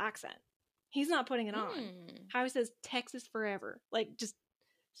his real accent. He's not putting it on. How he says Texas forever. Like just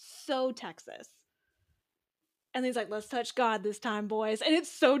so Texas. And he's like, let's touch God this time, boys. And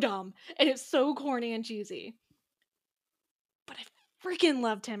it's so dumb. And it's so corny and cheesy. But I freaking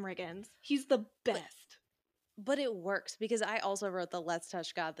love Tim Riggins. He's the best. But it works because I also wrote the Let's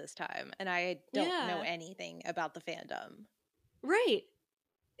Touch God this time. And I don't know Yeah. anything about the fandom. Right.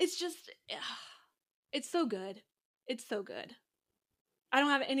 It's just, it's so good. It's so good. I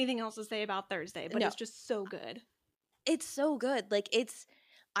don't have anything else to say about Thursday, but No. it's just so good. It's so good. Like,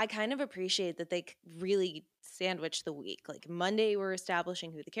 I kind of appreciate that they really sandwich the week. Like, Monday, we're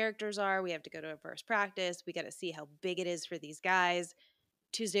establishing who the characters are. We have to go to a first practice. We got to see how big it is for these guys.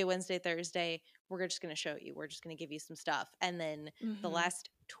 Tuesday, Wednesday, Thursday, we're just going to show you. We're just going to give you some stuff. And then the last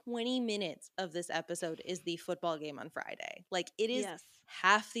 20 minutes of this episode is the football game on Friday. Like, it is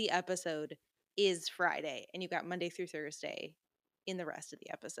half the episode is Friday, and you got Monday through Thursday in the rest of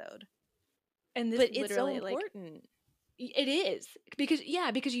the episode. And this but it's so important. Like, it is because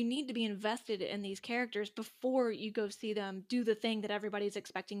you need to be invested in these characters before you go see them do the thing that everybody's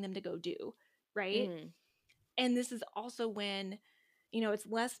expecting them to go do, right? And this is also when, you know, it's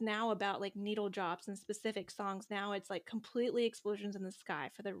less now about like needle drops and specific songs. Now it's like completely explosions in the sky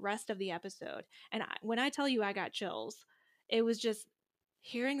for the rest of the episode. And when I tell you I got chills, it was just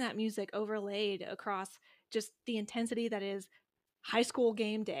hearing that music overlaid across just the intensity that is high school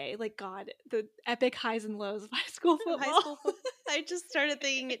game day. Like, God, the epic highs and lows of high school football. I just started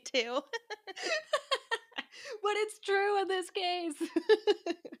thinking it too. But it's true in this case.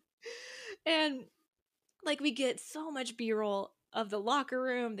 And like, we get so much B-roll of the locker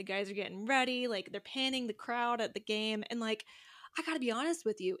room. The guys are getting ready. Like, they're panning the crowd at the game. And like, I gotta be honest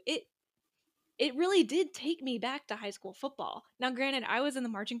with you, it really did take me back to high school football. Now, granted, I was in the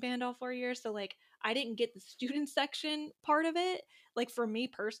marching band all 4 years, so like I didn't get the student section part of it, like for me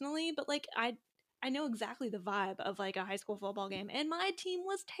personally, but like I know exactly the vibe of like a high school football game. And my team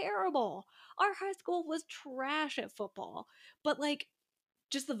was terrible. Our high school was trash at football. But like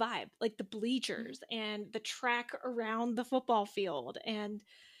just the vibe, like the bleachers and the track around the football field. And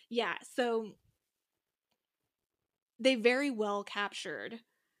yeah, so they very well captured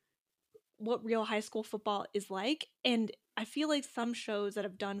what real high school football is like. And I feel like some shows that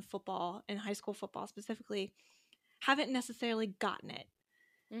have done football and high school football specifically haven't necessarily gotten it.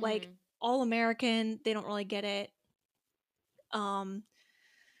 Like All American, they don't really get it. Trying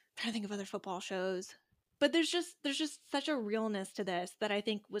to think of other football shows. But there's just such a realness to this that I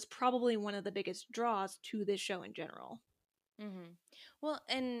think was probably one of the biggest draws to this show in general. Well,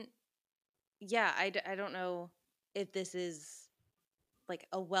 and yeah, I don't know if this is like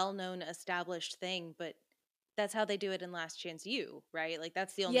a well-known established thing, but that's how they do it in Last Chance U, right? Like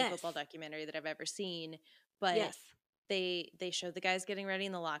that's the only football documentary that I've ever seen. But they show the guys getting ready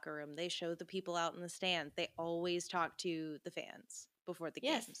in the locker room. They show the people out in the stands. They always talk to the fans before the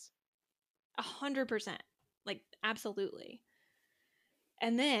games. 100%. Like, absolutely.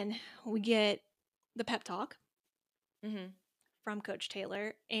 And then we get the pep talk from Coach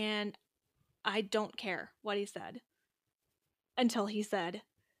Taylor, and I don't care what he said until he said,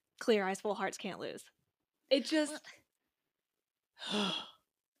 "Clear eyes, full hearts, can't lose." It just...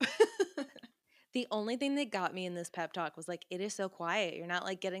 The only thing that got me in this pep talk was like, it is so quiet. You're not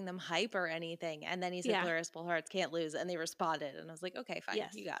like getting them hype or anything. And then he said, "Clear eyes, full hearts, can't lose." And they responded. And I was like, okay, fine.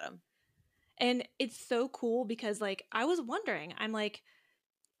 You got them. And it's so cool because like, I was wondering, I'm like,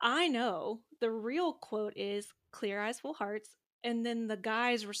 I know the real quote is "clear eyes, full hearts." And then the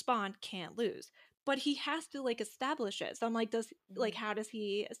guys respond, "can't lose." But he has to like establish it. So I'm like, how does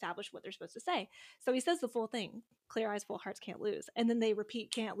he establish what they're supposed to say? So he says the full thing, "clear eyes, full hearts, can't lose." And then they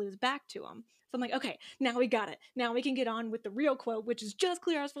repeat "can't lose" back to him. So I'm like, okay, now we got it. Now we can get on with the real quote, which is just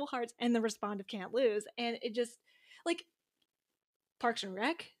 "clear eyes, full hearts," and the respond of "can't lose." And it just, like, Parks and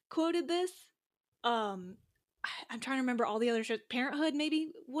Rec quoted this. I'm trying to remember all the other shows. Parenthood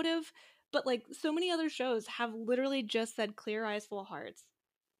maybe would have. But like so many other shows have literally just said "clear eyes, full hearts,"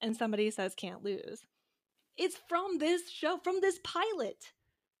 and somebody says "can't lose." It's from this show, from this pilot.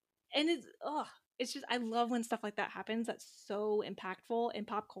 And it's just, I love when stuff like that happens. That's so impactful in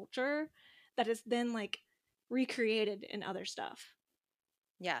pop culture that it's then like recreated in other stuff.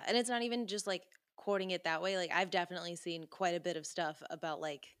 Yeah. And it's not even just like quoting it that way. Like I've definitely seen quite a bit of stuff about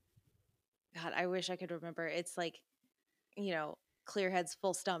like, God, I wish I could remember. It's like, you know, clear heads,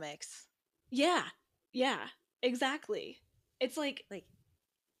 full stomachs. Yeah, exactly. It's like,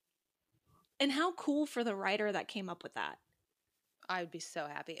 and how cool for the writer that came up with that. I would be so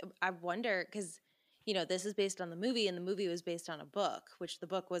happy. I wonder, because, you know, this is based on the movie, and the movie was based on a book, which the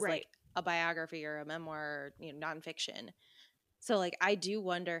book was like a biography or a memoir, or, you know, nonfiction. So, like, I do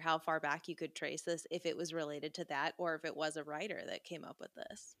wonder how far back you could trace this, if it was related to that, or if it was a writer that came up with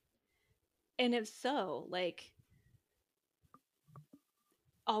this. And if so, like,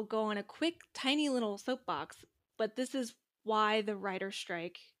 I'll go on a quick, tiny little soapbox, but this is why the writer's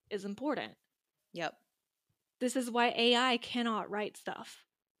strike is important. Yep. This is why AI cannot write stuff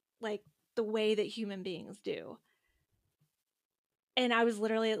like the way that human beings do. And I was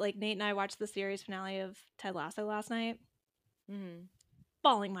literally like, Nate and I watched the series finale of Ted Lasso last night,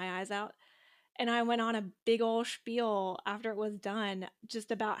 bawling my eyes out. And I went on a big old spiel after it was done just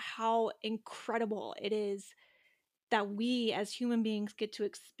about how incredible it is that we as human beings get to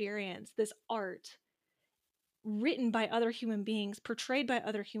experience this art written by other human beings, portrayed by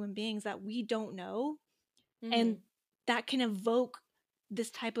other human beings that we don't know. And that can evoke this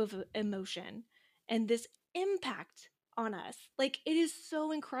type of emotion and this impact on us. Like, it is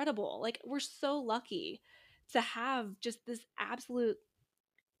so incredible. Like, we're so lucky to have just this absolute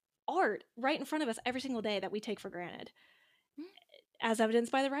art right in front of us every single day that we take for granted, as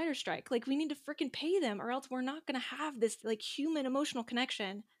evidenced by the writer's strike. Like, we need to freaking pay them, or else we're not going to have this like human emotional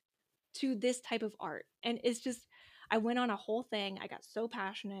connection to this type of art. And it's just, I went on a whole thing. I got so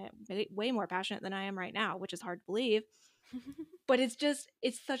passionate, way more passionate than I am right now, which is hard to believe. But it's just,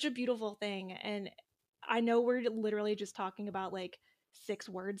 it's such a beautiful thing. And I know we're literally just talking about like 6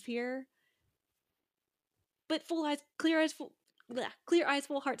 words here, but clear eyes,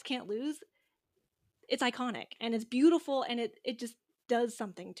 full hearts can't lose. It's iconic and it's beautiful, and it just does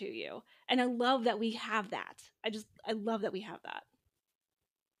something to you. And I love that we have that. I love that we have that.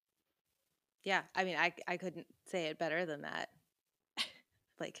 Yeah, I mean, I couldn't say it better than that.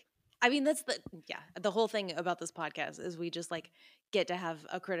 Like, I mean, that's the whole thing about this podcast is we just like get to have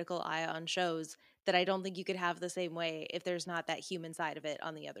a critical eye on shows that I don't think you could have the same way if there's not that human side of it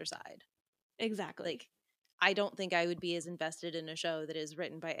on the other side. Exactly. Like, I don't think I would be as invested in a show that is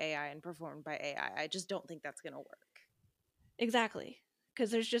written by AI and performed by AI. I just don't think that's going to work. Exactly. Because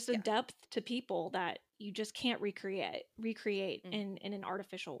there's just a depth to people that you just can't recreate in an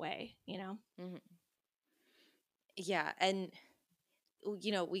artificial way, you know? Mm-hmm. Yeah. And,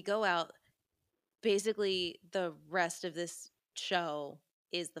 you know, we go out, basically the rest of this show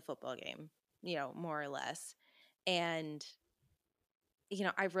is the football game, you know, more or less. And, you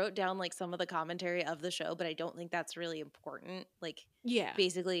know, I wrote down like some of the commentary of the show, but I don't think that's really important. Like, Yeah.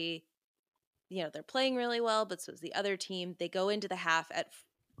 basically, you know, they're playing really well, but so is the other team. They go into the half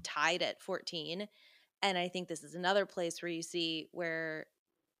tied at 14. And I think this is another place where you see where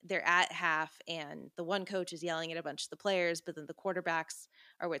they're at half and the one coach is yelling at a bunch of the players, but then the quarterbacks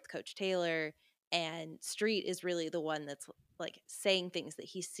are with Coach Taylor, and Street is really the one that's like saying things that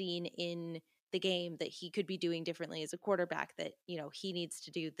he's seen in the game that he could be doing differently as a quarterback, that, you know, he needs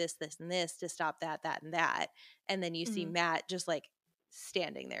to do this, this, and this to stop that, that, and that. And then you see Matt just like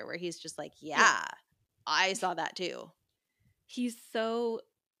standing there where he's just like, yeah. I saw that too. He's so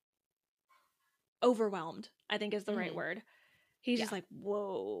overwhelmed, I think is the right word. He's just like,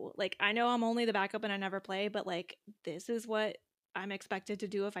 whoa, like, I know I'm only the backup and I never play, but like, this is what I'm expected to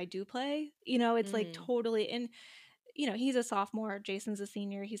do if I do play. You know, it's like totally, and you know, he's a sophomore, Jason's a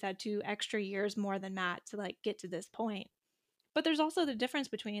senior. He's had 2 extra years more than Matt to like get to this point. But there's also the difference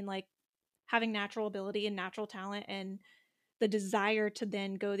between like having natural ability and natural talent and the desire to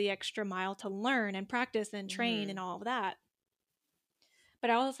then go the extra mile to learn and practice and train and all of that. But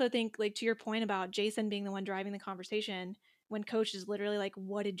I also think, like, to your point about Jason being the one driving the conversation, when coach is literally like,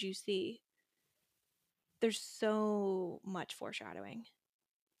 what did you see? There's so much foreshadowing.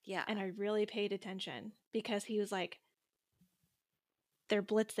 Yeah. And I really paid attention because he was like, they're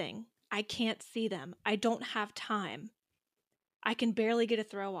blitzing. I can't see them. I don't have time. I can barely get a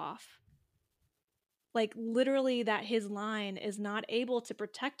throw off. Like, literally, that his line is not able to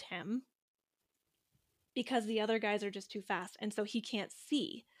protect him because the other guys are just too fast. And so he can't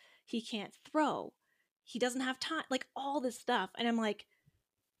see. He can't throw. He doesn't have time. Like, all this stuff. And I'm like,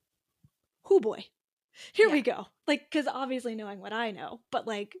 oh boy, here we go. Like, because obviously knowing what I know, but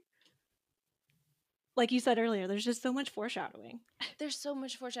like you said earlier, there's just so much foreshadowing. There's so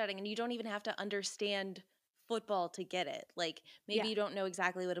much foreshadowing, and you don't even have to understand football to get it. Like, maybe you don't know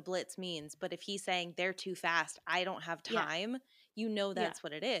exactly what a blitz means, but if he's saying they're too fast, I don't have time, you know that's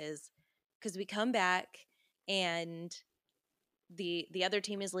what it is. Because we come back and the other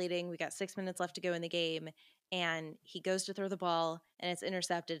team is leading. We got 6 minutes left to go in the game, and he goes to throw the ball and it's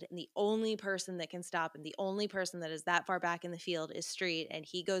intercepted, and the only person that can stop him, the only person that is that far back in the field is Street, and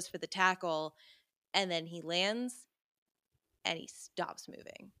he goes for the tackle, and then he lands and he stops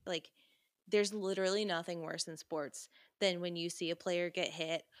moving. Like, there's literally nothing worse in sports than when you see a player get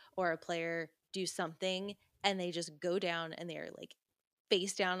hit or a player do something and they just go down and they're like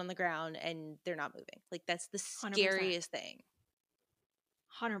face down on the ground and they're not moving. Like, that's the scariest 100%. thing.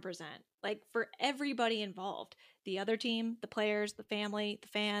 100%. Like, for everybody involved, the other team, the players, the family, the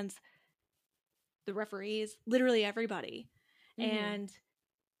fans, the referees, literally everybody. And,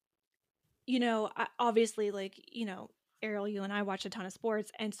 obviously, Ariel, you and I watch a ton of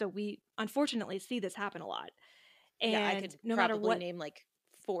sports. And so we unfortunately see this happen a lot. And yeah, I could no matter probably what, name like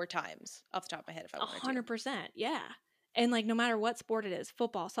 4 times off the top of my head if I wanted to. 100%. Yeah. And no matter what sport it is,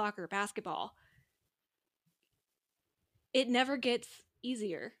 football, soccer, basketball, it never gets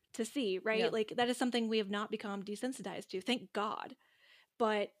easier to see, right? No. That is something we have not become desensitized to, thank God.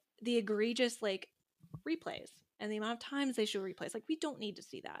 But the egregious replays and the amount of times they show replays, we don't need to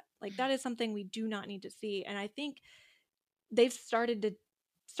see that. That is something we do not need to see. And I think they've started to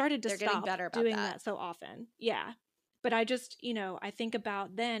They're getting stop better about doing that so often. Yeah. But I just, I think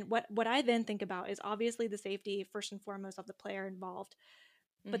about then what I then think about is obviously the safety first and foremost of the player involved.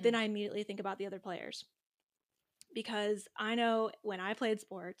 But then I immediately think about the other players. Because I know when I played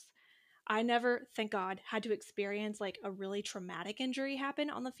sports, I never, thank God, had to experience a really traumatic injury happen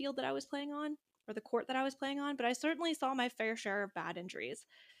on the field that I was playing on or the court that I was playing on, but I certainly saw my fair share of bad injuries.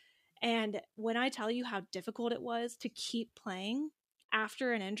 And when I tell you how difficult it was to keep playing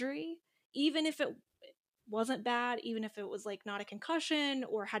after an injury, even if it wasn't bad, even if it was not a concussion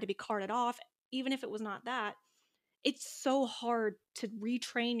or had to be carted off, even if it was not that, it's so hard to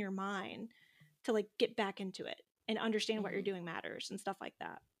retrain your mind to get back into it and understand what you're doing matters and stuff like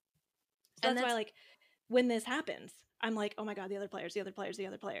that. So and that's why when this happens, I'm like, oh my God, the other players.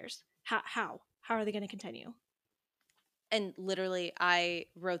 How are they going to continue? And literally, I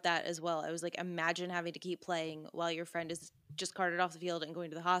wrote that as well. I was like, imagine having to keep playing while your friend is just carted off the field and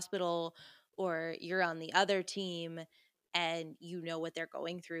going to the hospital, or you're on the other team and you know what they're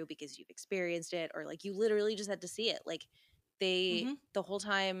going through because you've experienced it, or you literally just had to see it. The whole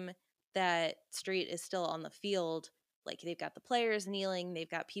time that Street is still on the field, they've got the players kneeling, they've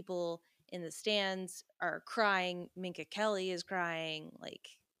got people in the stands are crying, Minka Kelly is crying,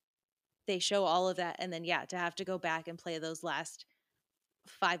 they show all of that, and then to have to go back and play those last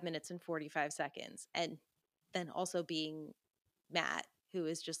 5 minutes and 45 seconds, and then also being Matt, who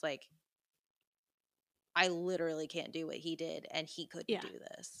is just I literally can't do what he did, and he couldn't do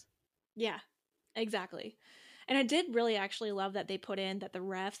this. Yeah, exactly. And I did really actually love that they put in that the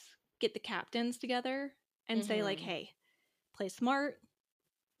refs get the captains together and say hey, play smart.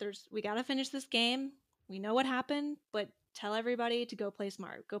 We got to finish this game. We know what happened, but tell everybody to go play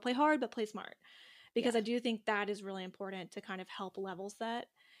smart. Go play hard, but play smart. Because I do think that is really important to kind of help level set.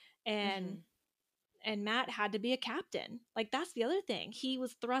 And Matt had to be a captain. That's the other thing. He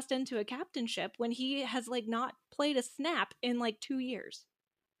was thrust into a captainship when he has not played a snap in 2 years.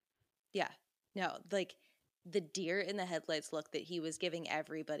 Yeah. No, the deer in the headlights look that he was giving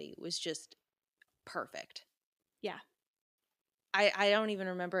everybody was just perfect. Yeah. I don't even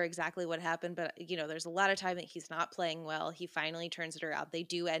remember exactly what happened, but there's a lot of time that he's not playing well. He finally turns it around. They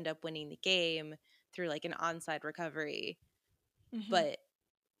do end up winning the game through an onside recovery. But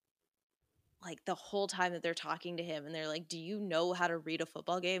the whole time that they're talking to him and they're like, do you know how to read a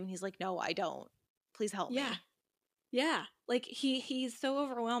football game? And he's like, no, I don't. Please help me. Yeah. He's so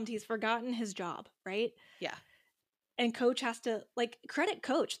overwhelmed. He's forgotten his job, right? Yeah. And coach has to credit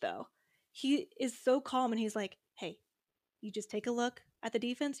coach though. He is so calm and he's like, hey, you just take a look at the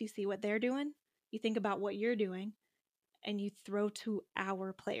defense. You see what they're doing. You think about what you're doing and you throw to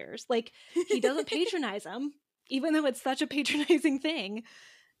our players. He doesn't patronize them, even though it's such a patronizing thing.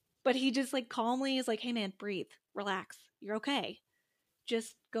 But he just calmly is like, hey man, breathe, relax. You're okay.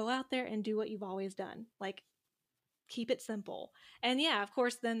 Just go out there and do what you've always done. Keep it simple. And yeah, of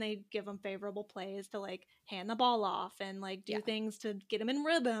course, then they give them favorable plays to hand the ball off and do things to get them in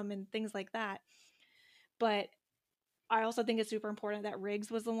rhythm and things like that. But I also think it's super important that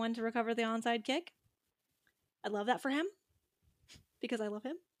Riggs was the one to recover the onside kick. I love that for him because I love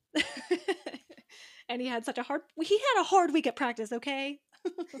him. And he had a hard week at practice, okay?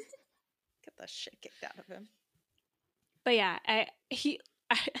 Get the shit kicked out of him. But yeah,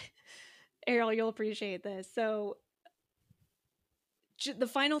 Ariel, you'll appreciate this. So the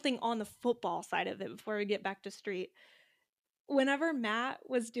final thing on the football side of it before we get back to Street, whenever Matt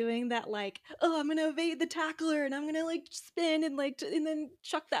was doing that, oh, I'm gonna evade the tackler and I'm gonna spin and and then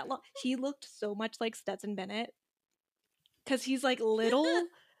chuck that he looked so much like Stetson Bennett because he's little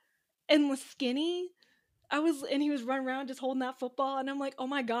and skinny. And he was running around just holding that football, and I'm like, oh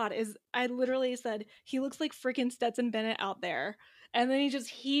my God, I literally said he looks like freaking Stetson Bennett out there. And then he just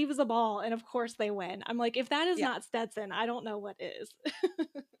heaves a ball, and of course they win. I'm like, if that is not Stetson, I don't know what is.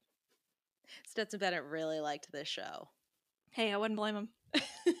 Stetson Bennett really liked this show. Hey, I wouldn't blame him.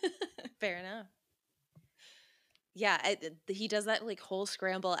 Fair enough. he does that like whole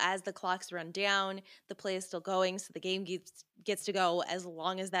scramble as the clocks run down. The play is still going, so the game gets to go as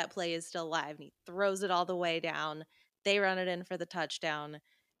long as that play is still live. And he throws it all the way down. They run it in for the touchdown,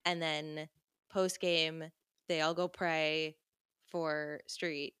 and then post game they all go pray for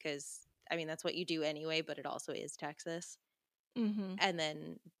Street because I mean that's what you do anyway. But it also is Texas, Mm-hmm. and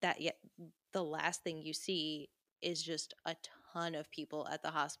then the last thing you see is just a ton of people at the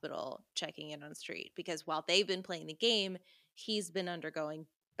hospital checking in on Street because while they've been playing the game, he's been undergoing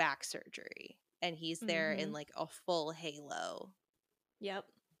back surgery and he's there Mm-hmm. in like a full halo. Yep.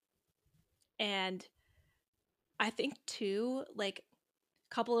 And I think too, like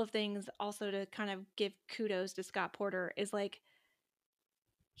a couple of things also to kind of give kudos to Scott Porter is like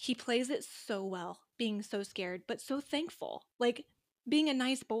he plays it so well, being so scared, but so thankful. Like being a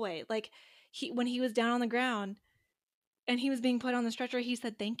nice boy. Like when he was down on the ground and he was being put on the stretcher, he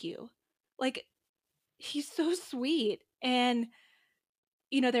said thank you. Like he's so sweet. And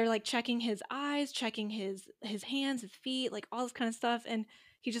they're like checking his eyes, checking his hands, his feet, like all this kind of stuff, and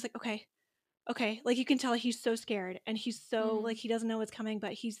he's just like, okay, like you can tell he's so scared and he's so like he doesn't know what's coming,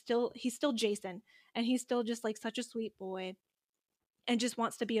 but he's still Jason, and he's still just like such a sweet boy and just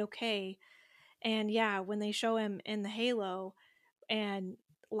wants to be okay. And yeah, when they show him in the halo and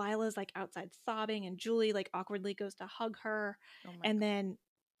Lila's like outside sobbing and Julie like awkwardly goes to hug her, Oh my and God. then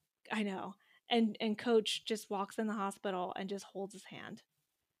I know, and Coach just walks in the hospital and just holds his hand.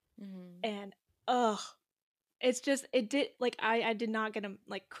 And ugh, it's just it did like I did not get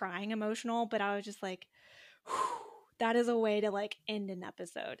like crying emotional, but I was just like, whew, that is a way to like end an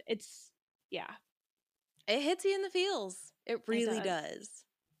episode. It's yeah, It hits you in the feels. It really does. does.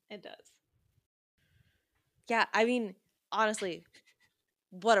 It does. Yeah, I mean, honestly,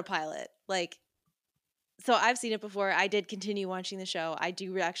 what a pilot. Like, so I've seen it before. I did continue watching the show. I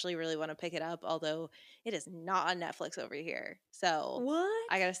do actually really want to pick it up, although it is not on Netflix over here. So What?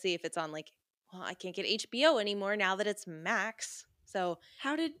 I got to see if it's on like, well, I can't get HBO anymore now that it's Max. So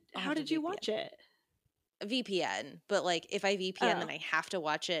How did I'll have to you watch it? VPN, but like if I VPN, then Oh. I have to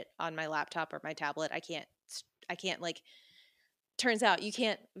watch it on my laptop or my tablet. I can't like, turns out you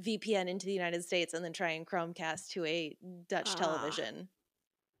can't VPN into the United States and then try and Chromecast to a Dutch television.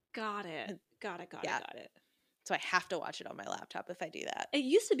 Got it. Got it. So I have to watch it on my laptop if I do that. It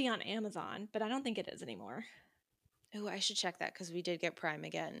used to be on Amazon, but I don't think it is anymore. Oh, I should check that because we did get Prime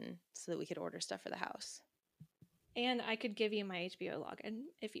again so that we could order stuff for the house. And I could give you my HBO login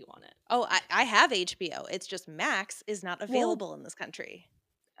if you want it. Oh, I have HBO. It's just Max is not available in this country.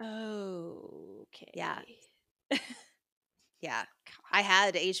 Okay. Yeah. Yeah. I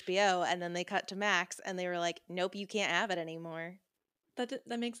had HBO and then they cut to Max and they were like, nope, you can't have it anymore.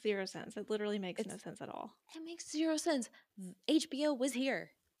 That makes zero sense. It literally makes no sense at all. It makes zero sense. HBO was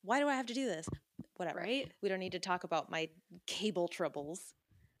here. Why do I have to do this? Whatever. Right? We don't need to talk about my cable troubles.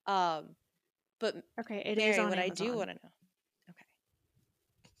 But okay, it Mary, is on what Amazon. I do want to know. Okay.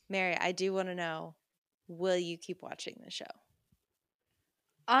 Mary, I do want to know, will you keep watching the show?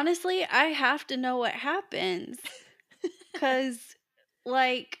 Honestly, I have to know what happens. Because,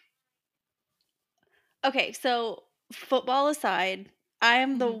 like, okay, so football aside, I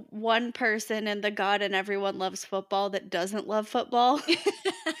am the one person in the God and Everyone Loves Football that doesn't love football.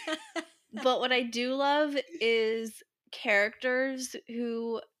 But what I do love is characters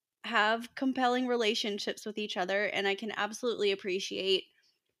who have compelling relationships with each other, and I can absolutely appreciate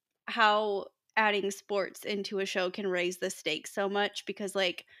how adding sports into a show can raise the stakes so much because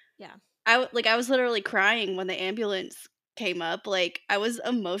yeah. I was literally crying when the ambulance came up. Like I was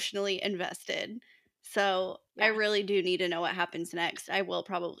emotionally invested. So I really do need to know what happens next. I will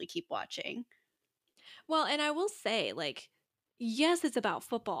probably keep watching. Well, and I will say, like, yes, it's about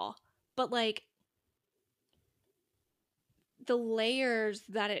football, but like the layers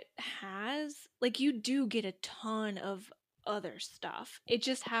that it has, like you do get a ton of other stuff. It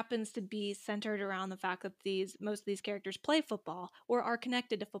just happens to be centered around the fact that most of these characters play football or are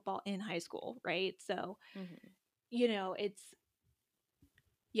connected to football in high school, right? So, it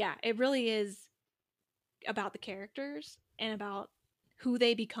really is about the characters and about who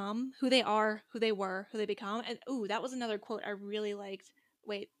they become, who they are, who they were, who they become. And that was another quote I really liked.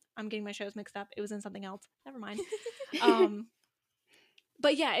 Wait, I'm getting my shows mixed up. It was in something else. Never mind.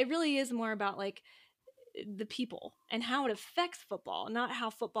 But yeah, it really is more about like the people and how it affects football, not how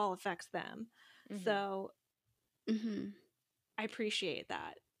football affects them. So I appreciate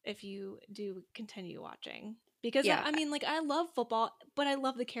that if you do continue watching because I mean, like I love football, but I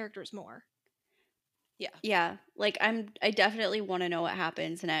love the characters more. Yeah. Yeah. Like I definitely want to know what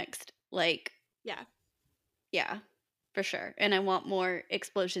happens next. Like, yeah. Yeah. for sure. And I want more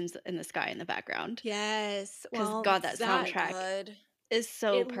explosions in the sky in the background. Yes. Because Well, God, that So soundtrack good. is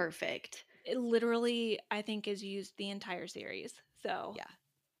so it perfect. it literally, I think, is used the entire series. So Yeah.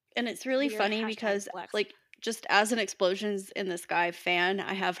 And it's really we are funny because, #flex. like, just as an Explosions in the Sky fan,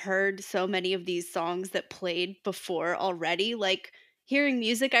 I have heard so many of these songs that played before already. Like, hearing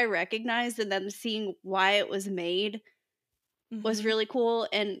music I recognized and then seeing why it was made was Mhm. really cool,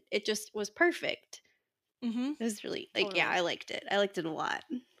 and it just was perfect. Mhm. It was really, like, yeah, Totally. I liked it. I liked it a lot.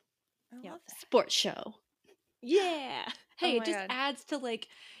 I Yep. love that. Sports show. Yeah. Hey, Oh it my just God. adds to like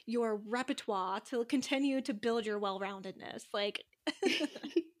your repertoire to continue to build your well-roundedness. Like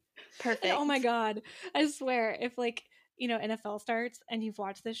and oh my Perfect. god, I swear if like, NFL starts and you've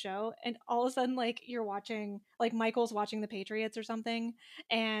watched this show and all of a sudden like you're watching like Michael's watching the Patriots or something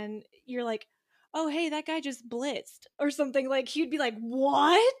and you're like, "Oh, hey, that guy just blitzed." Or something like he'd be like,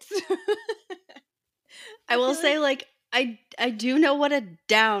 "What?" I I will feel say, like, I do know what a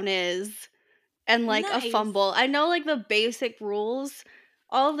down is. And, like, a nice. fumble. I know, like, the basic rules.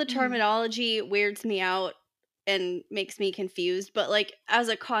 All of the Mhm. terminology weirds me out and makes me confused, but, like, as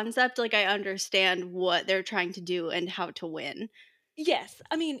a concept, like, I understand what they're trying to do and how to win. Yes.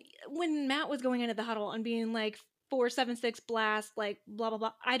 I mean, when Matt was going into the huddle and being like 476 blast, like blah blah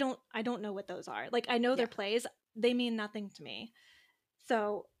blah, I don't know what those are. Like I know Yeah. their plays, they mean nothing to me.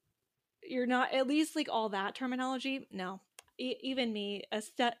 So you're not at least like all that terminology. No, even me,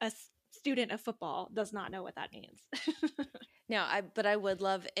 student of football, does not know what that means. No, but I would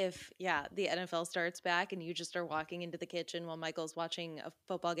love if, the NFL starts back and you just are walking into the kitchen while Michael's watching a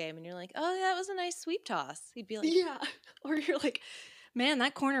football game and you're like, oh, that was a nice sweep toss. He'd be like, Yeah. Or you're like, man,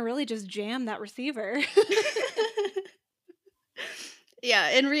 that corner really just jammed that receiver. Yeah,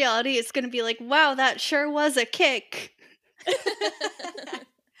 in reality, it's gonna be like, "Wow, that sure was a kick."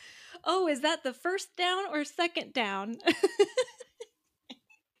 Oh, is that the first down or second down? oh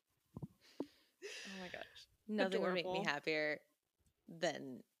my gosh. Nothing would make me Adorable. happier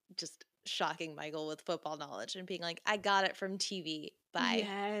than just shocking Michael with football knowledge and being like, I got it from TV. Bye.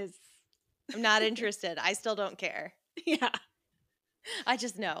 Yes. I'm not interested. I still don't care. Yeah. I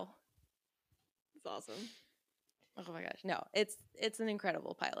just know. It's awesome. Oh my gosh. No, it's an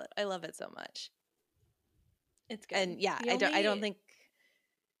incredible pilot. I love it so much. It's good. And yeah, The I don't only think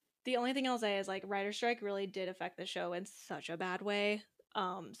the only thing I'll say is like writer strike really did affect the show in such a bad way.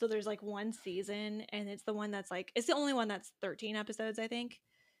 So there's like one season and it's the one that's like it's the only one that's 13 episodes, I think.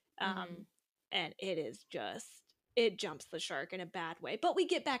 mhm. And it is just it jumps the shark in a bad way. But we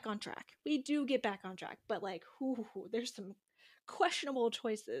get back on track. We do get back on track, but like there's some questionable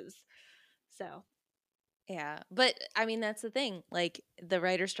choices. So, Yeah, but I mean that's the thing. Like the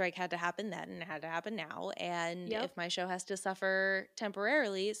writer strike had to happen then and it had to happen now. And yep. if my show has to suffer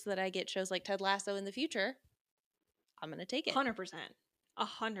temporarily so that I get shows like Ted Lasso in the future, I'm gonna take it. 100%.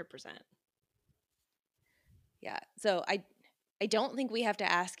 100%. Yeah. So I don't think we have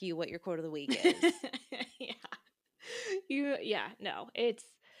to ask you what your quote of the week is. Yeah. No. It's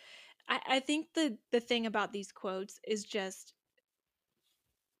I think the thing about these quotes is just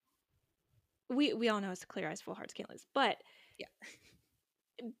we all know it's clear eyes, full hearts can't lose, but Yeah.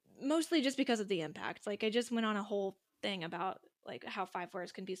 mostly just because of the impact. Like I just went on a whole thing about like how 5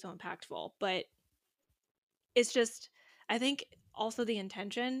 words can be so impactful, but it's just I think also the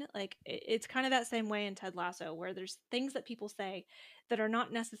intention, like it's kind of that same way in Ted Lasso where there's things that people say that are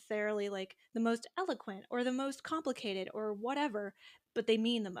not necessarily like the most eloquent or the most complicated or whatever, but they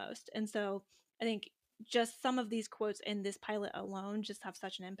mean the most. And so I think just some of these quotes in this pilot alone just have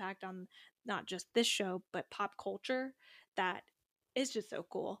such an impact on not just this show but pop culture that is just so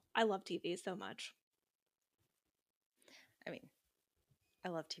cool. I love TV so much. I mean, I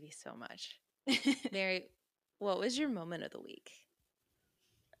love TV so much. Mary, what was your moment of the week?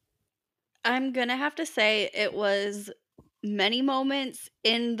 I'm gonna have to say it was many moments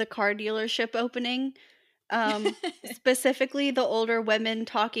in the car dealership opening. Specifically the older women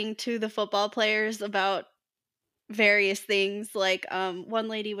talking to the football players about various things. Like, one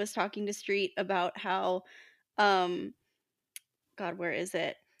lady was talking to Street about how, um, God, where is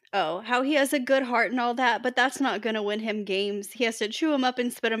it? Oh, how he has a good heart and all that, but that's not gonna win him games. He has to chew him up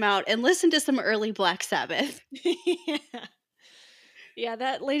and spit him out and listen to some early Black Sabbath. Yeah. Yeah,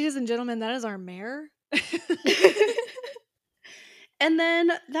 that, ladies and gentlemen, that is our mayor. And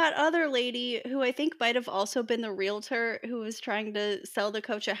then that other lady, who I think might have also been the realtor who was trying to sell the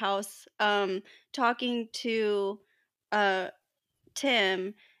coach a house, talking to uh,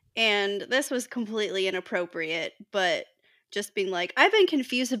 Tim, and this was completely inappropriate, but just being like, I've been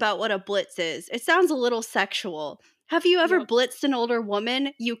confused about what a blitz is. It sounds a little sexual. Have you ever Yep. blitzed an older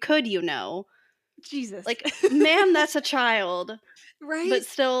woman? You could, you know. Jesus. Like, ma'am, that's a child. right? But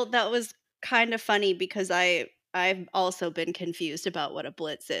still, that was kind of funny because I've also been confused about what a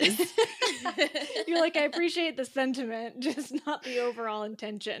blitz is. You're like, I appreciate the sentiment, just not the overall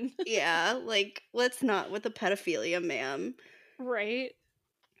intention. Yeah, like, let's not with the pedophilia, ma'am. Right?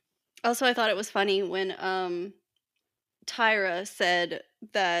 Also, I thought it was funny when Tyra said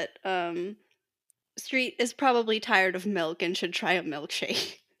that Street is probably tired of milk and should try a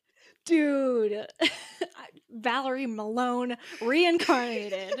milkshake. Dude. Valerie Malone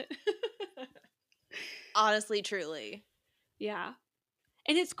reincarnated. Honestly, truly. Yeah.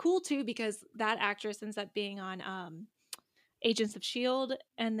 And it's cool too because that actress ends up being on Agents of S.H.I.E.L.D.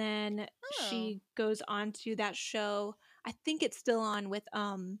 and then she goes on to that show. I think it's still on with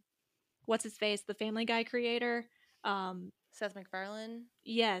what's his face, the Family Guy creator. Seth MacFarlane.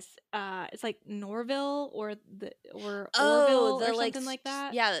 Yes, it's like Norville or Orville or like, something like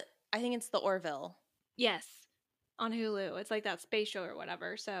that. Yeah, I think it's the Orville. Yes, on Hulu. It's like that space show or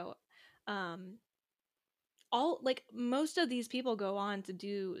whatever. So, all like most of these people go on to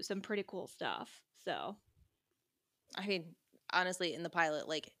do some pretty cool stuff. So, I mean, honestly, in the pilot,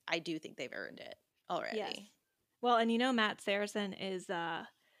 like I do think they've earned it already. yes. Well, and you know Matt Saracen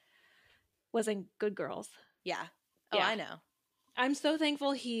was in Good Girls. Yeah. Oh, Yeah. I know. I'm so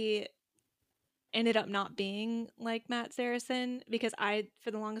thankful he ended up not being like Matt Saracen because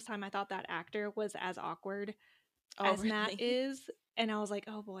for the longest time, I thought that actor was as awkward as really? Matt is. And I was like,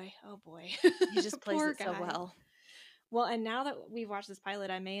 oh boy. He just plays Poor it so guy. well. Well, and now that we've watched this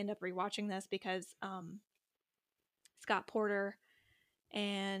pilot, I may end up rewatching this because Scott Porter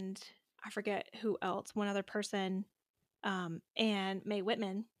and I forget who else, one other person, and Mae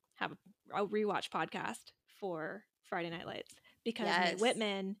Whitman have a rewatch podcast for Friday Night Lights because Mae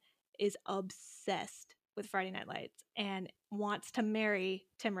Whitman is obsessed with Friday Night Lights and wants to marry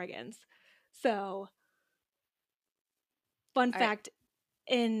Tim Riggins. So, fun fact,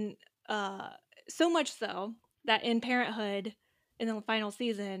 in so much so that in Parenthood, in the final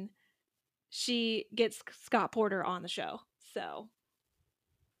season, she gets Scott Porter on the show. So,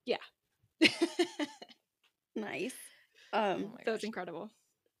 yeah. Nice. So it's incredible.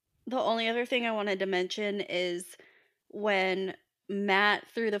 The only other thing I wanted to mention is when Matt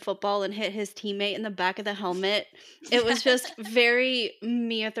threw the football and hit his teammate in the back of the helmet. It was just very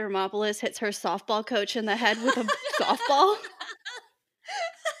Mia Thermopolis hits her softball coach in the head with a softball.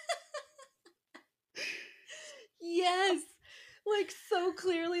 Yes. Like so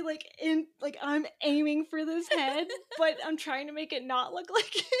clearly like I'm aiming for this head, but I'm trying to make it not look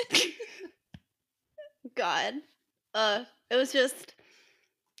like it. God. It was just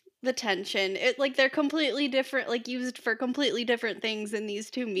the tension. It like they're completely different, like used for completely different things in these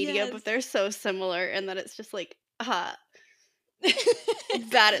two media, but they're so similar and that it's just like bad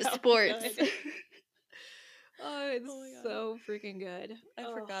at sports. Oh, it's so freaking good. I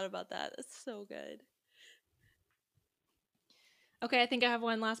forgot about that. It's so good. Okay, I think I have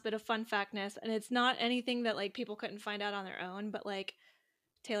one last bit of fun factness, and it's not anything that like people couldn't find out on their own, but like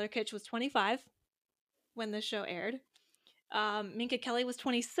Taylor Kitsch was 25 when the show aired. Minka Kelly was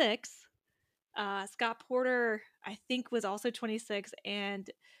 26. Scott Porter, I think, was also 26, and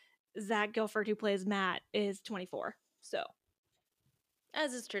Zach Gilford, who plays Matt, is 24. So,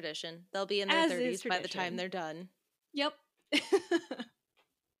 as is tradition, they'll be in their 30s by the time they're done. Yep.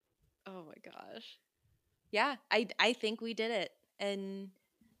 Oh my gosh. Yeah, I think we did it. And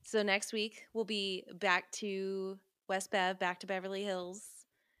so next week we'll be back to West Bev, back to Beverly Hills.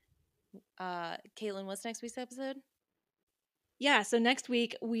 Caitlin, what's next week's episode? Yeah, so next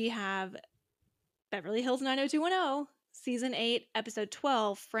week we have Beverly Hills 90210, Season 8, Episode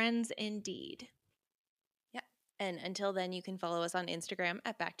 12, Friends Indeed. Yeah, and until then, you can follow us on Instagram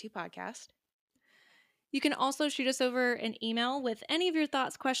at Back2Podcast. You can also shoot us over an email with any of your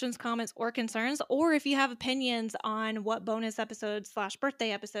thoughts, questions, comments, or concerns, or if you have opinions on what bonus episodes /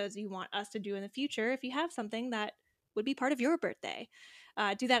 birthday episodes you want us to do in the future, if you have something that would be part of your birthday,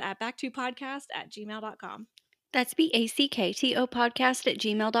 do that at back2podcast@gmail.com. That's BACKTO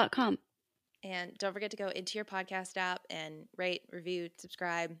podcast@gmail.com. And don't forget to go into your podcast app and rate, review,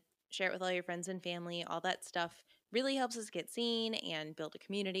 subscribe, share it with all your friends and family. All that stuff really helps us get seen and build a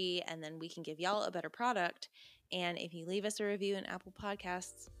community, and then we can give y'all a better product. And if you leave us a review in Apple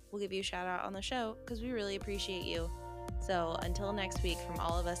Podcasts, we'll give you a shout out on the show because we really appreciate you. So until next week, from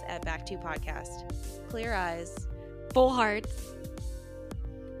all of us at Back2 Podcast, clear eyes, full hearts,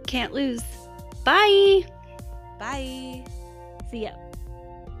 can't lose. Bye. Bye. See ya.